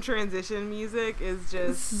theme transition music is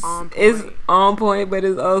just on point. It's on point, but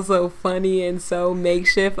it's also funny and so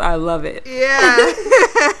makeshift. I love it. Yeah.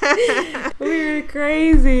 We're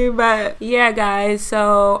crazy, but yeah, guys.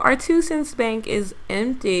 So our 2 cents bank is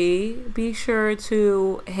empty. Be sure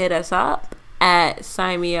to hit us up at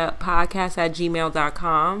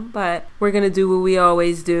signmeuppodcast@gmail.com. But we're gonna do what we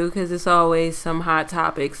always do, because it's always some hot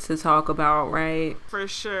topics to talk about, right? For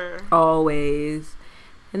sure. Always.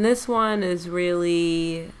 And this one is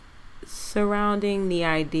really surrounding the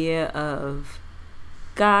idea of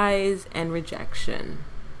guys and rejection.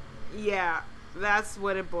 Yeah, that's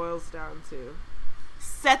what it boils down to.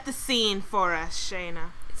 Set the scene for us,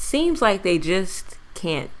 Shayna. It seems like they just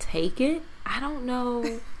can't take it. I don't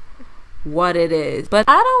know what it is, but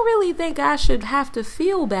I don't really think I should have to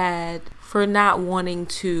feel bad for not wanting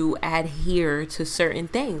to adhere to certain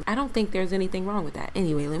things. I don't think there's anything wrong with that.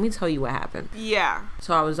 Anyway, let me tell you what happened. Yeah.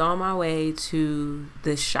 So I was on my way to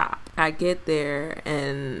this shop. I get there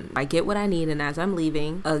and I get what I need, and as I'm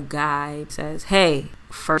leaving, a guy says, "Hey,"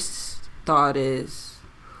 first thought is,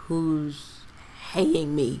 who's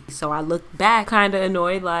heying me? So I look back kind of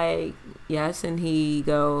annoyed, like, yes, and he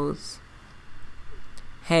goes,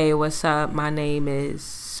 "Hey, what's up? My name is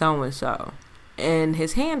so-and-so." And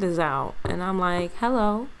his hand is out. And I'm like,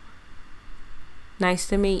 "Hello. Nice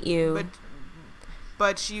to meet you."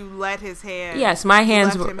 But you let his hand... Yes, my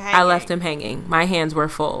hands were... I left him hanging. My hands were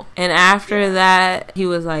full. And after that, he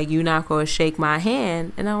was like, "You not going to shake my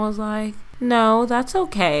hand?" And I was like, "No, that's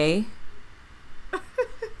okay.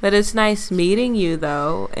 But it's nice meeting you,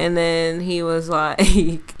 though." And then he was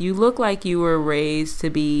like, "You look like you were raised to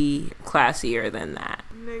be classier than that."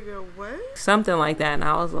 Nigga, what? Something like that. And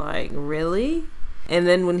I was like, really? And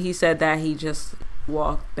then when he said that, he just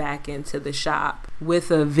walked back into the shop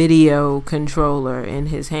with a video controller in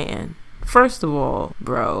his hand. First of all,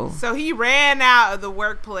 bro. So he ran out of the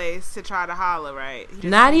workplace to try to holler, right?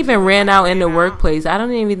 Not even ran out in the workplace. I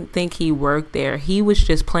don't even think he worked there. He was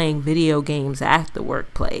just playing video games at the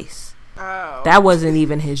workplace. Oh. That wasn't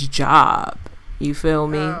even his job. You feel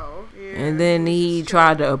me? Oh. And then he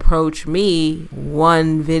tried to approach me,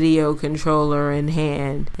 one video controller in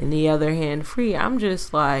hand and the other hand free. I'm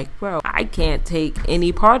just like, bro, I can't take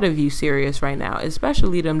any part of you serious right now,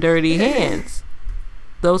 especially them dirty hands.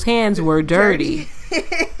 Those hands were dirty.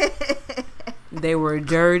 They were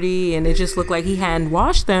dirty, and it just looked like he hadn't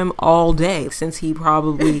washed them all day since he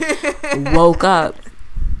probably woke up.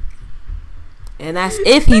 And that's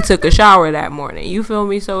if he took a shower that morning. You feel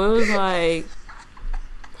me? So it was like...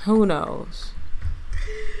 who knows?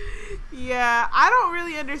 Yeah, I don't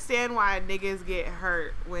really understand why niggas get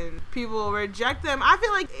hurt when people reject them. I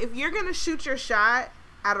feel like if you're gonna shoot your shot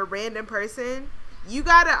at a random person, you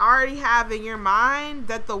gotta already have in your mind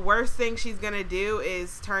that the worst thing she's gonna do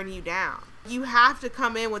is turn you down. You have to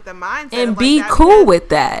come in with the mindset and be cool with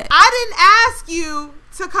that. I didn't ask you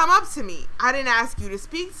to come up to me. I didn't ask you to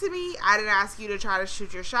speak to me. I didn't ask you to try to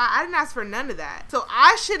shoot your shot. I didn't ask for none of that. So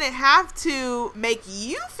I shouldn't have to make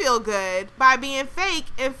you feel good by being fake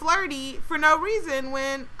and flirty for no reason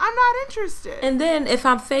when I'm not interested. And then if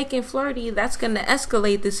I'm fake and flirty, that's going to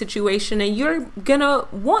escalate the situation and you're going to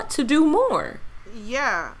want to do more.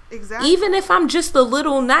 Yeah, exactly. Even if I'm just a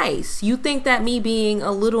little nice, you think that me being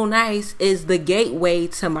a little nice is the gateway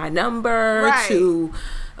to my number, right, to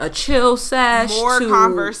a chill sesh, more to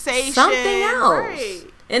conversation, something else. Right.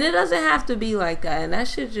 And it doesn't have to be like that. And that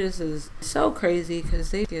shit just is so crazy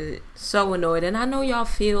because they get so annoyed. And I know y'all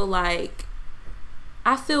feel like,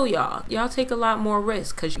 I feel y'all. Y'all take a lot more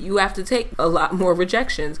risk because you have to take a lot more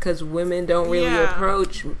rejections because women don't really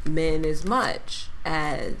approach men as much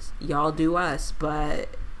as y'all do us. But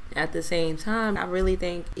at the same time, I really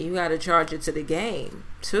think you got to charge it to the game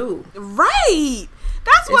too. Right.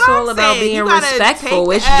 That's what I'm saying. It's all about being respectful.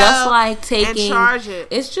 It's just like taking, charge it.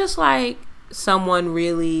 It's just like someone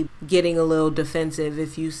really getting a little defensive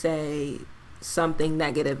if you say something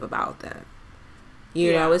negative about them.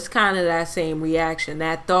 You know, it's kind of that same reaction.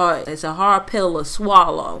 That thought is a hard pill to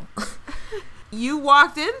swallow. You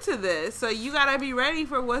walked into this, so you gotta be ready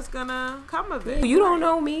for what's gonna come of it. You don't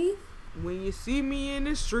know me. When you see me in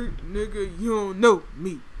the street, nigga, you don't know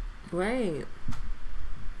me. Right.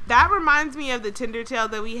 That reminds me of the Tinder tale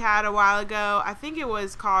that we had a while ago. I think it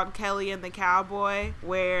was called Kelly and the Cowboy,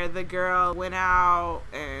 where the girl went out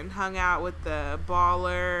and hung out with the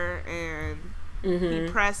baller and he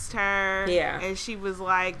pressed her. Yeah. And she was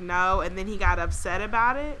like, no. And then he got upset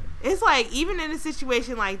about it. It's like, even in a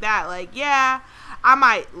situation like that, like, yeah, I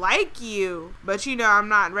might like you, but you know, I'm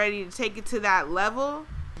not ready to take it to that level.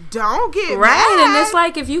 Don't get mad. And it's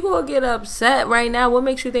like, if you go get upset right now, what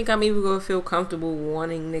makes you think I'm even going to feel comfortable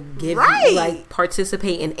wanting to give you, like,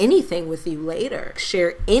 participate in anything with you later?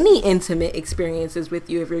 Share any intimate experiences with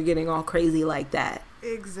you if you're getting all crazy like that.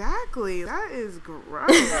 Exactly. That is gross.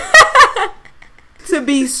 To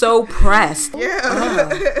be so pressed. Yeah.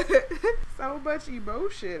 So much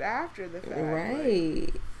emotion after the fact.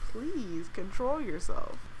 Right. Like, please control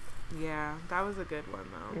yourself. Yeah, that was a good one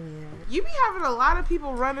though. Yeah. You be having a lot of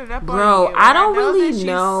people running up on you. Bro, I don't really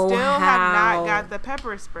know still how. Have not got the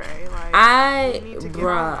pepper spray. Like,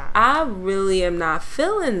 I really am not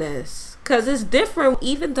feeling this because it's different.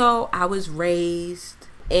 Even though I was raised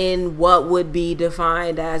in what would be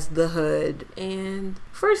defined as the hood, and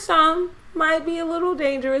for some might be a little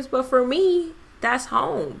dangerous, but for me, that's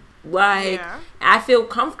home. Like, I feel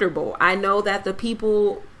comfortable. I know that the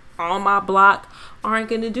people on my block aren't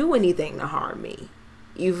going to do anything to harm me.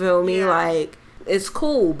 You feel me? Like, it's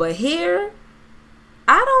cool. But here,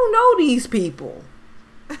 I don't know these people.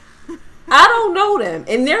 I don't know them.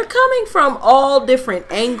 And they're coming from all different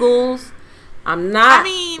angles. I'm not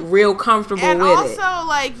real comfortable with it. And also,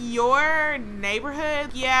 like, your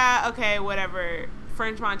neighborhood, okay, whatever.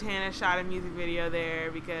 French Montana shot a music video there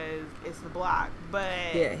because it's the block, but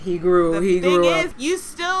he grew up. The thing is, you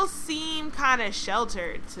still seem kind of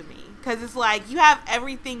sheltered to me because it's like you have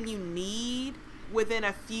everything you need within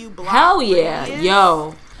a few blocks. Hell yeah,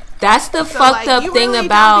 yo, that's the fucked up thing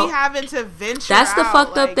about having to venture. That's the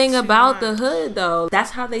fucked up thing about the hood, though.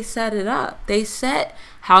 That's how they set it up. They set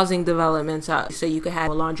housing developments up so you could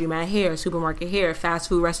have a laundromat here, a supermarket here, fast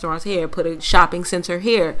food restaurants here, put a shopping center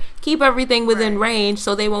here, keep everything within range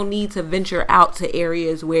so they won't need to venture out to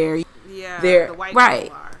areas where they're the white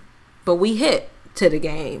people are. But we hit to the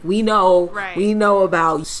game. We know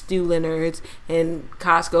about Stu Leonard's and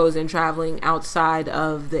Costco's and traveling outside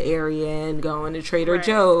of the area and going to Trader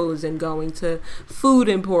Joe's and going to Food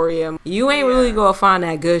Emporium. You ain't really gonna find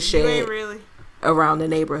that good shit. You ain't really around the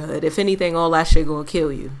neighborhood. If anything, all that shit gonna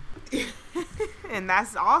kill you. And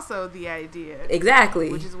that's also the idea.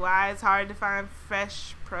 Exactly. Which is why it's hard to find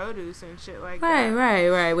fresh produce and shit like that.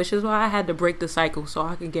 Right. Which is why I had to break the cycle so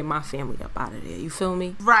I could get my family up out of there. You feel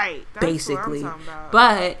me? Right. That's basically. What I'm talking about.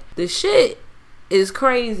 But the shit is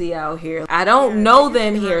crazy out here. I don't know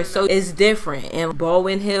them here, so it's different. In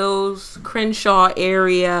Baldwin Hills, Crenshaw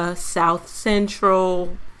area, South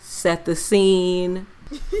Central, set the scene.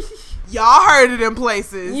 Y'all heard of them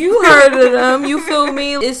places. You heard of them. You feel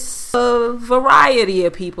me? It's a variety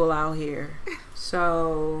of people out here.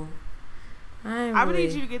 So I'm gonna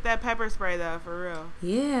need you to get that pepper spray though, for real.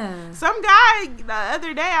 Yeah. Some guy the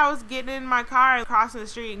other day, I was getting in my car, crossing the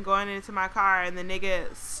street and going into my car, and the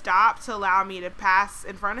nigga stopped to allow me to pass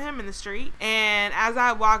in front of him in the street. And as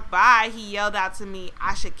I walked by, he yelled out to me,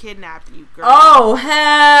 "I should kidnap you, girl." Oh hell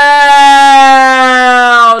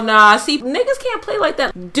nah! See, niggas can't play like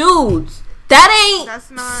that, dudes. That ain't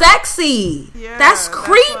sexy. Yeah, that's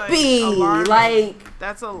creepy. Like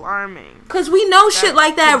That's alarming. Because we know shit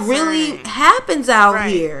like that concerning. Really happens out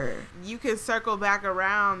here. You can circle back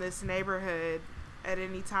around this neighborhood at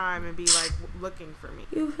any time and be like looking for me.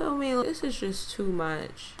 You feel me? This is just too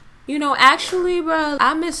much. You know, actually, bro,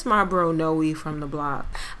 I miss my bro Noe from the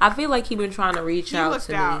block. I feel like he been trying to reach out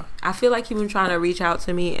to me. I feel like he been trying to reach out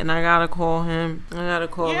to me, and I gotta call him. I gotta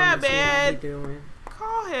call him and see how he doing.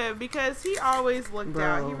 Call him because he always looked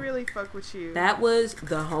out. He really fuck with you. That was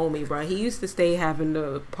the homie, bro. He used to stay having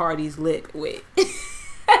the parties lit with.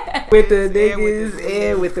 With the niggas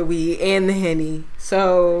and with the weed and the Henny.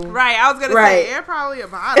 So right, I was gonna say and probably a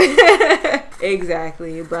bottle.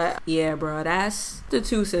 Exactly. But yeah, bro, that's the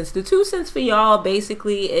 2 cents. The 2 cents for y'all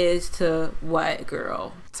basically is to what,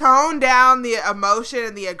 girl? Tone down the emotion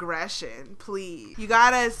and the aggression, please. You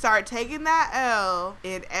gotta start taking that L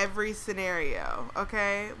in every scenario,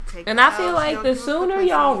 okay? And I feel like the sooner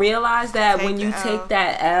y'all realize that when you take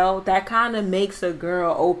that L, that kind of makes a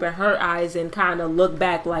girl open her eyes and kind of look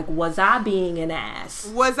back like, was I being an ass?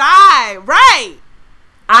 Was I? Right.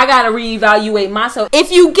 I gotta reevaluate myself. If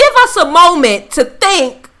you give us a moment to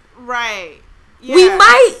think, right. Yeah. We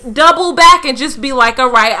might double back and just be like, all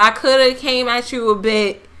right, I could have came at you a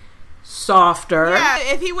bit softer. Yeah,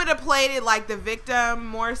 if he would have played it like the victim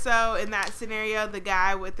more so in that scenario, the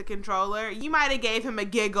guy with the controller, you might have gave him a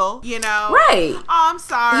giggle, you know? Right. Oh, I'm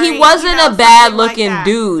sorry. He wasn't a bad looking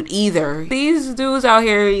dude either. These dudes out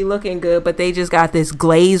here looking good, but they just got this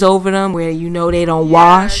glaze over them where you know they don't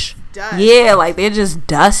wash. Dust. Yeah, like they're just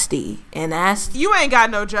dusty, and that's you ain't got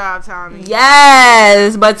no job, Tommy.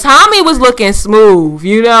 Yes, but Tommy was looking smooth.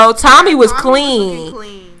 You know, Tommy was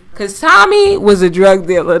clean. Cause Tommy was a drug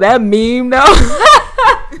dealer. That meme though.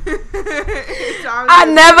 I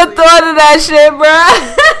never thought of that shit,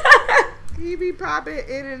 bro. He be popping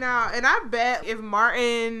in and out, and I bet if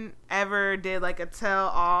Martin ever did like a tell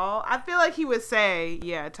all, I feel like he would say,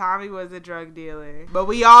 yeah, Tommy was a drug dealer, but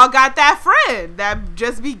we all got that friend that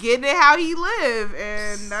just be getting it how he live,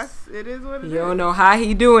 and it is what it is. You don't know how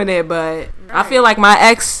he doing it, but I feel like my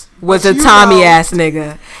ex was a Tommy ass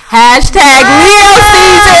nigga. Hashtag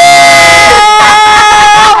LeoSZN.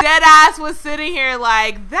 Deadass was sitting here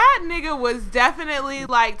like, that nigga was definitely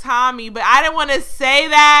like Tommy, but I didn't want to say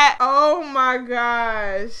that. Oh my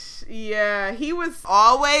gosh. Yeah, he was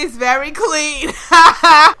always very clean.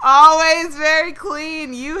 Always very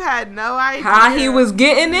clean. You had no idea how he was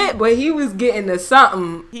getting it, but he was getting to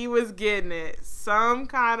something. He was getting it some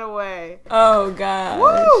kind of way. Oh god.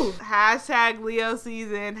 Woo! Hashtag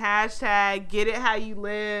LeoSZN. Hashtag get it how you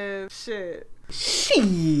live. Shit.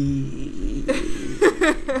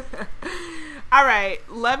 All right,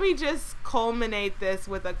 let me just culminate this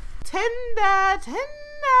with a tender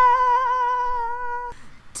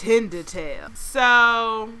tale.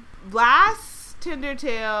 So last Tinder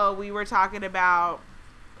tale we were talking about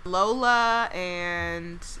Lola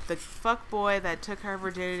and the fuckboy that took her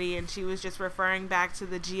virginity, and she was just referring back to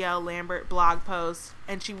the GL Lambert blog post,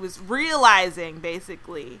 and she was realizing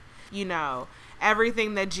basically, you know,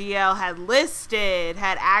 everything that GL had listed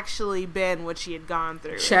had actually been what she had gone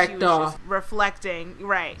through. Checked off. Reflecting,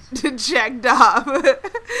 right. Checked off.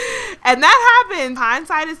 And that happened.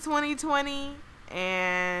 Hindsight is 20/20,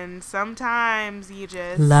 and sometimes you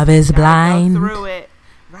just love is blind. Go through it.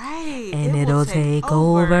 Right. And it'll take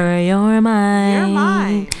over your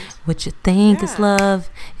mind. What you think is love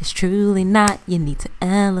is truly not. You need to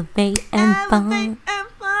elevate and find.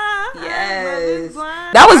 Yes.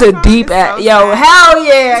 That was a deep yo, hell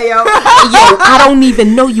yeah, yo. Yo, I don't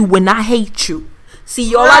even know you when I hate you.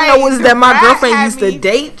 See, all I know is that my girlfriend used to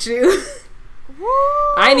date you.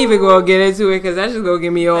 I ain't even gonna get into it because that's just gonna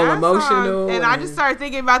get me all emotional. And I just started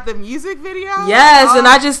thinking about the music video. Yes, and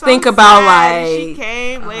I just think about like she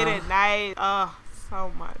came late at night. Oh,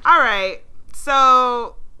 so much. All right,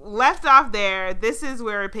 so left off there. This is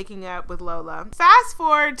where we're picking up with Lola. Fast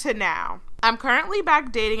forward to now. I'm currently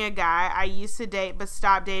back dating a guy I used to date but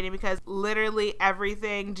stopped dating because literally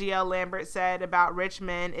everything GL Lambert said about rich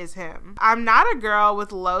men is him. I'm not a girl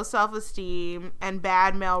with low self-esteem and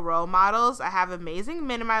bad male role models. I have amazing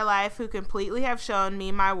men in my life who completely have shown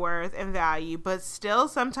me my worth and value, but still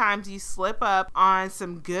sometimes you slip up on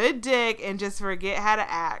some good dick and just forget how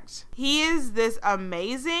to act. He is this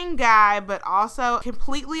amazing guy, but also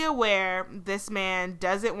completely aware this man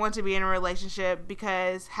doesn't want to be in a relationship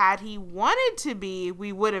because had he wanted to be,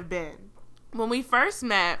 we would have been. When we first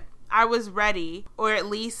met, I was ready, or at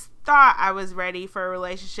least thought I was ready for a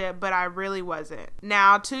relationship, but I really wasn't.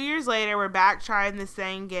 Now, 2 years later, we're back trying this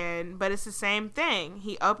thing again, but it's the same thing.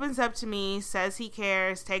 He opens up to me, says he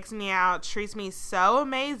cares, takes me out, treats me so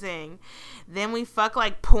amazing. Then we fuck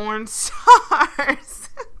like porn stars.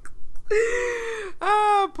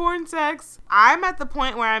 Porn sex. I'm at the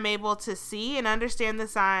point where I'm able to see and understand the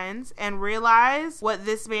signs and realize what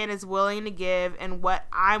this man is willing to give and what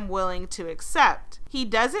I'm willing to accept. He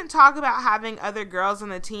doesn't talk about having other girls on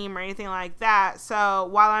the team or anything like that, so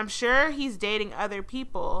while I'm sure he's dating other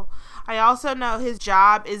people, I also know his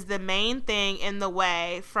job is the main thing in the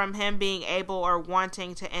way from him being able or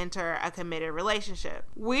wanting to enter a committed relationship.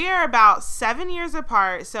 We are about 7 years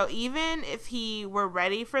apart, so even if he were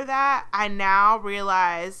ready for that, I now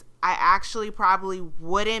realize I actually probably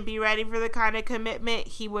wouldn't be ready for the kind of commitment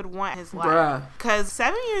he would want in his life. Because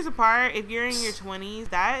 7 years apart, if you're in your 20s,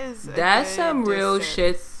 that's some real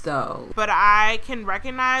shit, though. But I can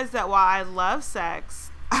recognize that while I love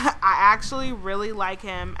sex, I actually really like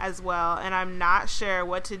him as well, and I'm not sure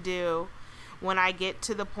what to do when I get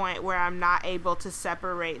to the point where I'm not able to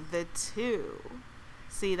separate the two.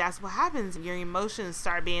 See, that's what happens. Your emotions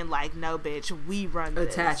start being like, no, bitch, we run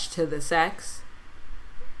this. Attached to the sex?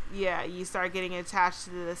 Yeah, you start getting attached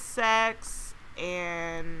to the sex,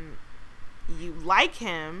 and you like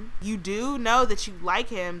him. You do know that you like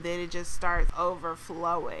him, then it just starts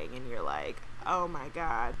overflowing, and you're like, oh my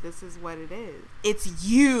God, this is what it is. It's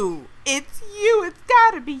you. It's you. It's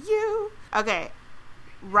gotta be you. Okay.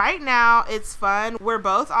 Right now, it's fun. We're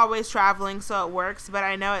both always traveling, so it works. But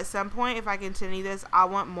I know at some point, if I continue this, I'll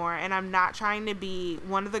want more. And I'm not trying to be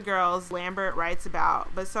one of the girls Lambert writes about.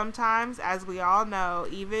 But sometimes, as we all know,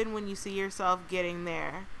 even when you see yourself getting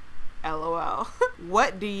there, LOL.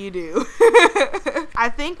 What do you do?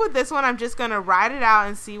 I think with this one, I'm just going to ride it out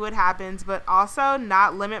and see what happens, but also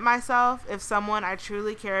not limit myself if someone I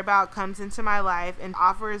truly care about comes into my life and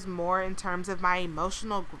offers more in terms of my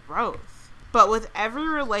emotional growth. But with every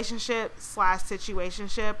relationship /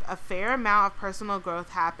 situationship, a fair amount of personal growth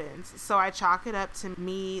happens, so I chalk it up to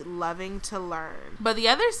me loving to learn. But the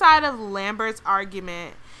other side of Lambert's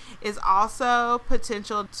argument is also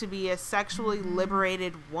potential to be a sexually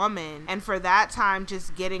liberated woman, and for that time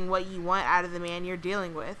just getting what you want out of the man you're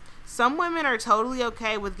dealing with. Some women are totally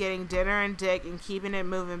okay with getting dinner and dick and keeping it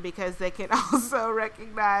moving because they can also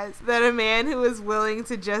recognize that a man who is willing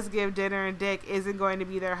to just give dinner and dick isn't going to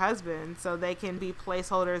be their husband, so they can be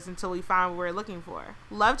placeholders until we find what we're looking for.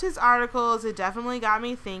 Loved his articles. It definitely got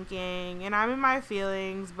me thinking, and I'm in my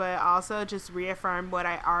feelings, but also just reaffirmed what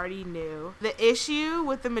I already knew. The issue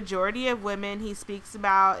with the majority of women he speaks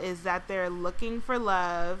about is that they're looking for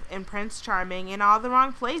love and Prince Charming in all the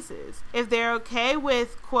wrong places. If they're okay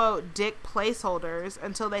with, quote, dick placeholders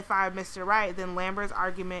until they find Mr. Right, then Lambert's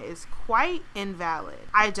argument is quite invalid.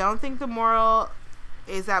 I don't think the moral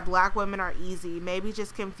is that black women are easy, maybe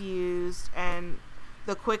just confused, and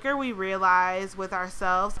the quicker we realize with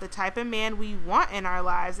ourselves the type of man we want in our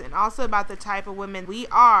lives and also about the type of women we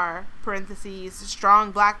are, parentheses, strong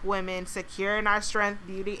black women, secure in our strength,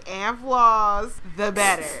 beauty, and flaws, the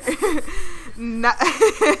better.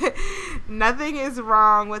 Nothing is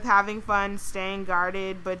wrong with having fun, staying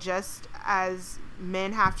guarded, but just as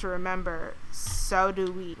men have to remember, so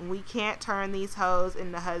do we. We can't turn these hoes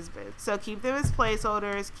into husbands. So keep them as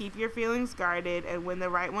placeholders, keep your feelings guarded, and when the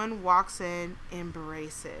right one walks in,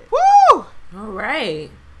 embrace it. Woo! All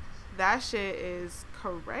right. That shit is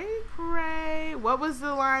cray. What was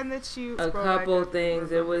the line that you... A couple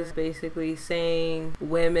things. It was basically saying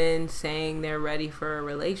women saying they're ready for a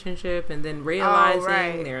relationship and then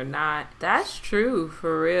realizing they're not. That's true,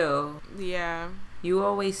 for real. Yeah. You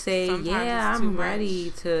always say, sometimes yeah, I'm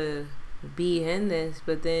ready to be in this,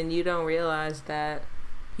 but then you don't realize that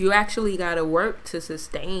you actually got to work to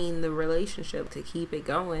sustain the relationship, to keep it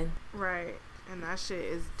going. Right. And that shit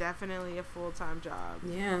is definitely a full-time job.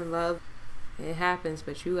 Yeah, love, it happens,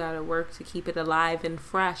 but you got to work to keep it alive and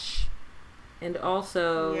fresh. And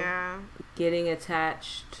also, getting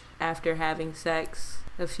attached after having sex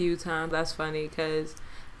a few times. That's funny because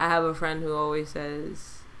I have a friend who always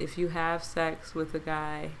says, if you have sex with a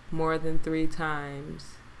guy more than 3 times,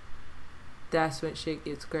 that's when shit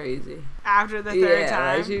gets crazy. After the third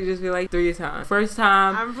time? Like she just be like 3 times. First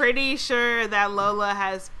time. I'm pretty sure that Lola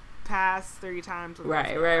has passed 3 times. With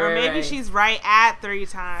right. Or maybe she's right at 3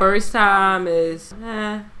 times. First time is,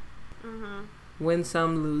 win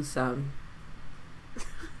some, lose some.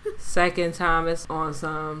 Second time is on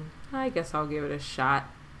some, I guess I'll give it a shot.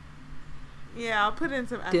 Yeah, I'll put in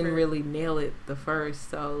some effort. Didn't really nail it the first,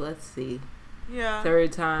 so let's see. Yeah.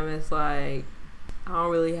 Third time is like, I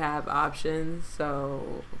don't really have options,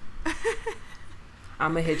 so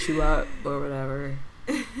I'm gonna hit you up or whatever.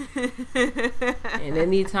 And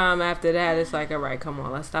any time after that, it's like, all right, come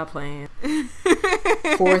on, let's stop playing.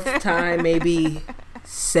 Fourth time, maybe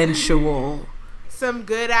sensual. some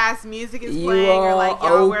good ass music is playing, or like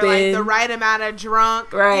y'all were like the right amount of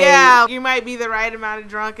drunk. Right. Yeah, you might be the right amount of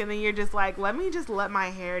drunk, and then you're just like, let me just let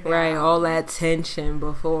my hair down. Right, all that tension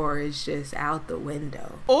before is just out the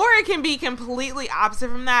window. Or it can be completely opposite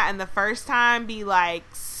from that, and the first time be like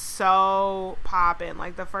so popping,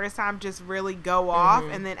 like the first time just really go off,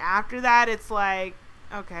 and then after that it's like,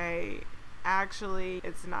 okay, actually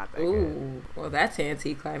it's not that good. Well, that's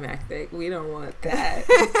anticlimactic. We don't want that.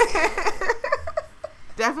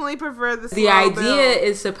 Definitely prefer the slow The idea build.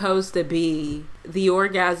 is supposed to be the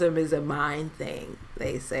orgasm is a mind thing,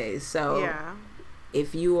 they say. So yeah,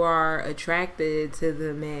 if you are attracted to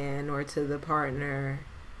the man or to the partner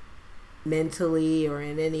mentally or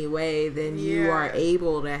in any way, then you are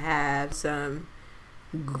able to have some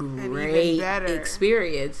great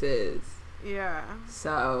experiences. Yeah.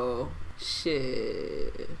 So,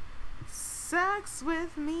 shit. Sex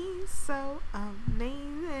with me so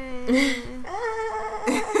amazing.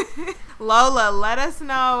 Lola, let us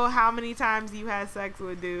know how many times you had sex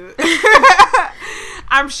with dude.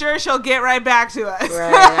 I'm sure she'll get right back to us.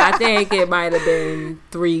 Right. I think it might have been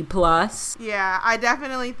 3+. Yeah, I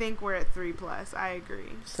definitely think we're at 3+. I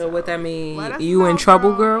agree. So what that mean? You know, in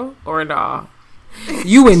trouble, girl? Or nah?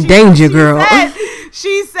 You in danger, girl.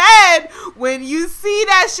 She said, when you see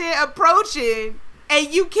that shit approaching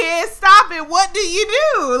and you can't stop it, what do you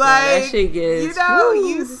do? Like, that shit gets, you know,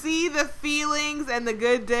 you see the feelings and the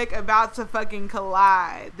good dick about to fucking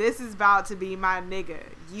collide. This is about to be my nigga.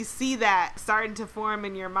 You see that starting to form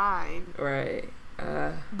in your mind. Right.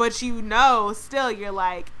 But you know, still, you're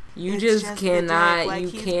like, you just cannot,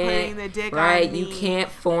 like, you can't, the dick right, on me. you can't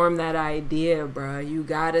form that idea, bro. You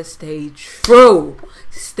gotta stay true.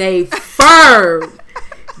 Stay firm.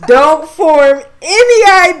 Don't form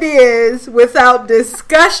any ideas without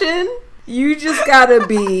discussion. You just gotta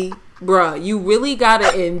be, bruh, you really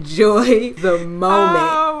gotta enjoy the moment.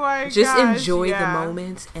 Oh my god. Just enjoy the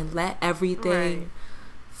moments and let everything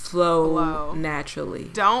flow naturally.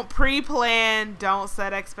 Don't pre-plan, don't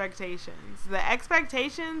set expectations. The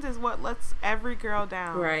expectations is what lets every girl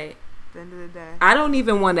down. Right. At the end of the day. I don't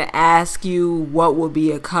even want to ask you what will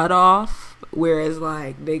be a cutoff. Whereas,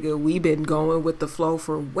 like, nigga, we been going with the flow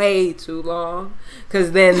for way too long.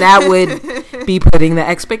 Because then that would be putting the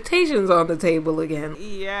expectations on the table again.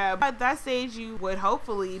 Yeah, but at that stage, you would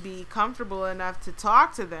hopefully be comfortable enough to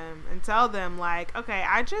talk to them and tell them, like, okay,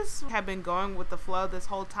 I just have been going with the flow this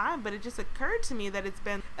whole time, but it just occurred to me that it's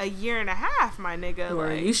been a year and a half, my nigga.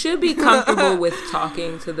 Right. Like, you should be comfortable with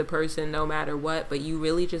talking to the person no matter what, but you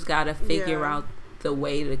really just got to figure out the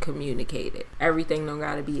way to communicate it. Everything don't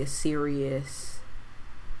gotta be a serious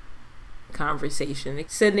conversation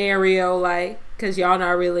scenario, like, because y'all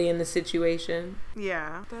not really in the situation.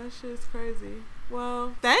 Yeah, that shit's crazy.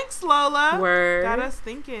 Well, thanks, Lola. Word. Got us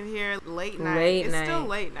thinking here. Late night. It's still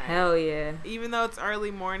late night. Hell yeah. Even though it's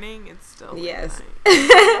early morning, it's still late night.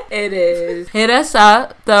 It is. Hit us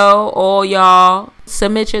up, though, all y'all.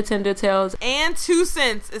 Submit your Tinder tales. And 2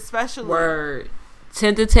 cents, especially. Word.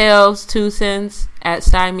 Tinder tales, 2 cents at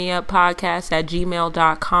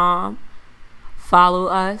signmeuppodcast@gmail.com. Follow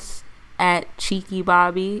us at Cheeky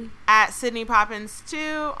Bobby. At Sydney Poppins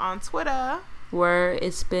 2 on Twitter. Where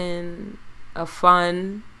it's been a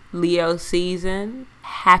fun Leo season.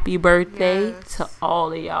 Happy birthday to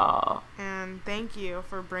all of y'all. And thank you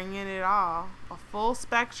for bringing it all. A full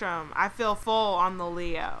spectrum. I feel full on the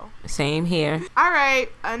Leo. Same here. All right.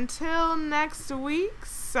 Until next week,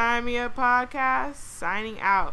 Sign Me Up Podcast signing out.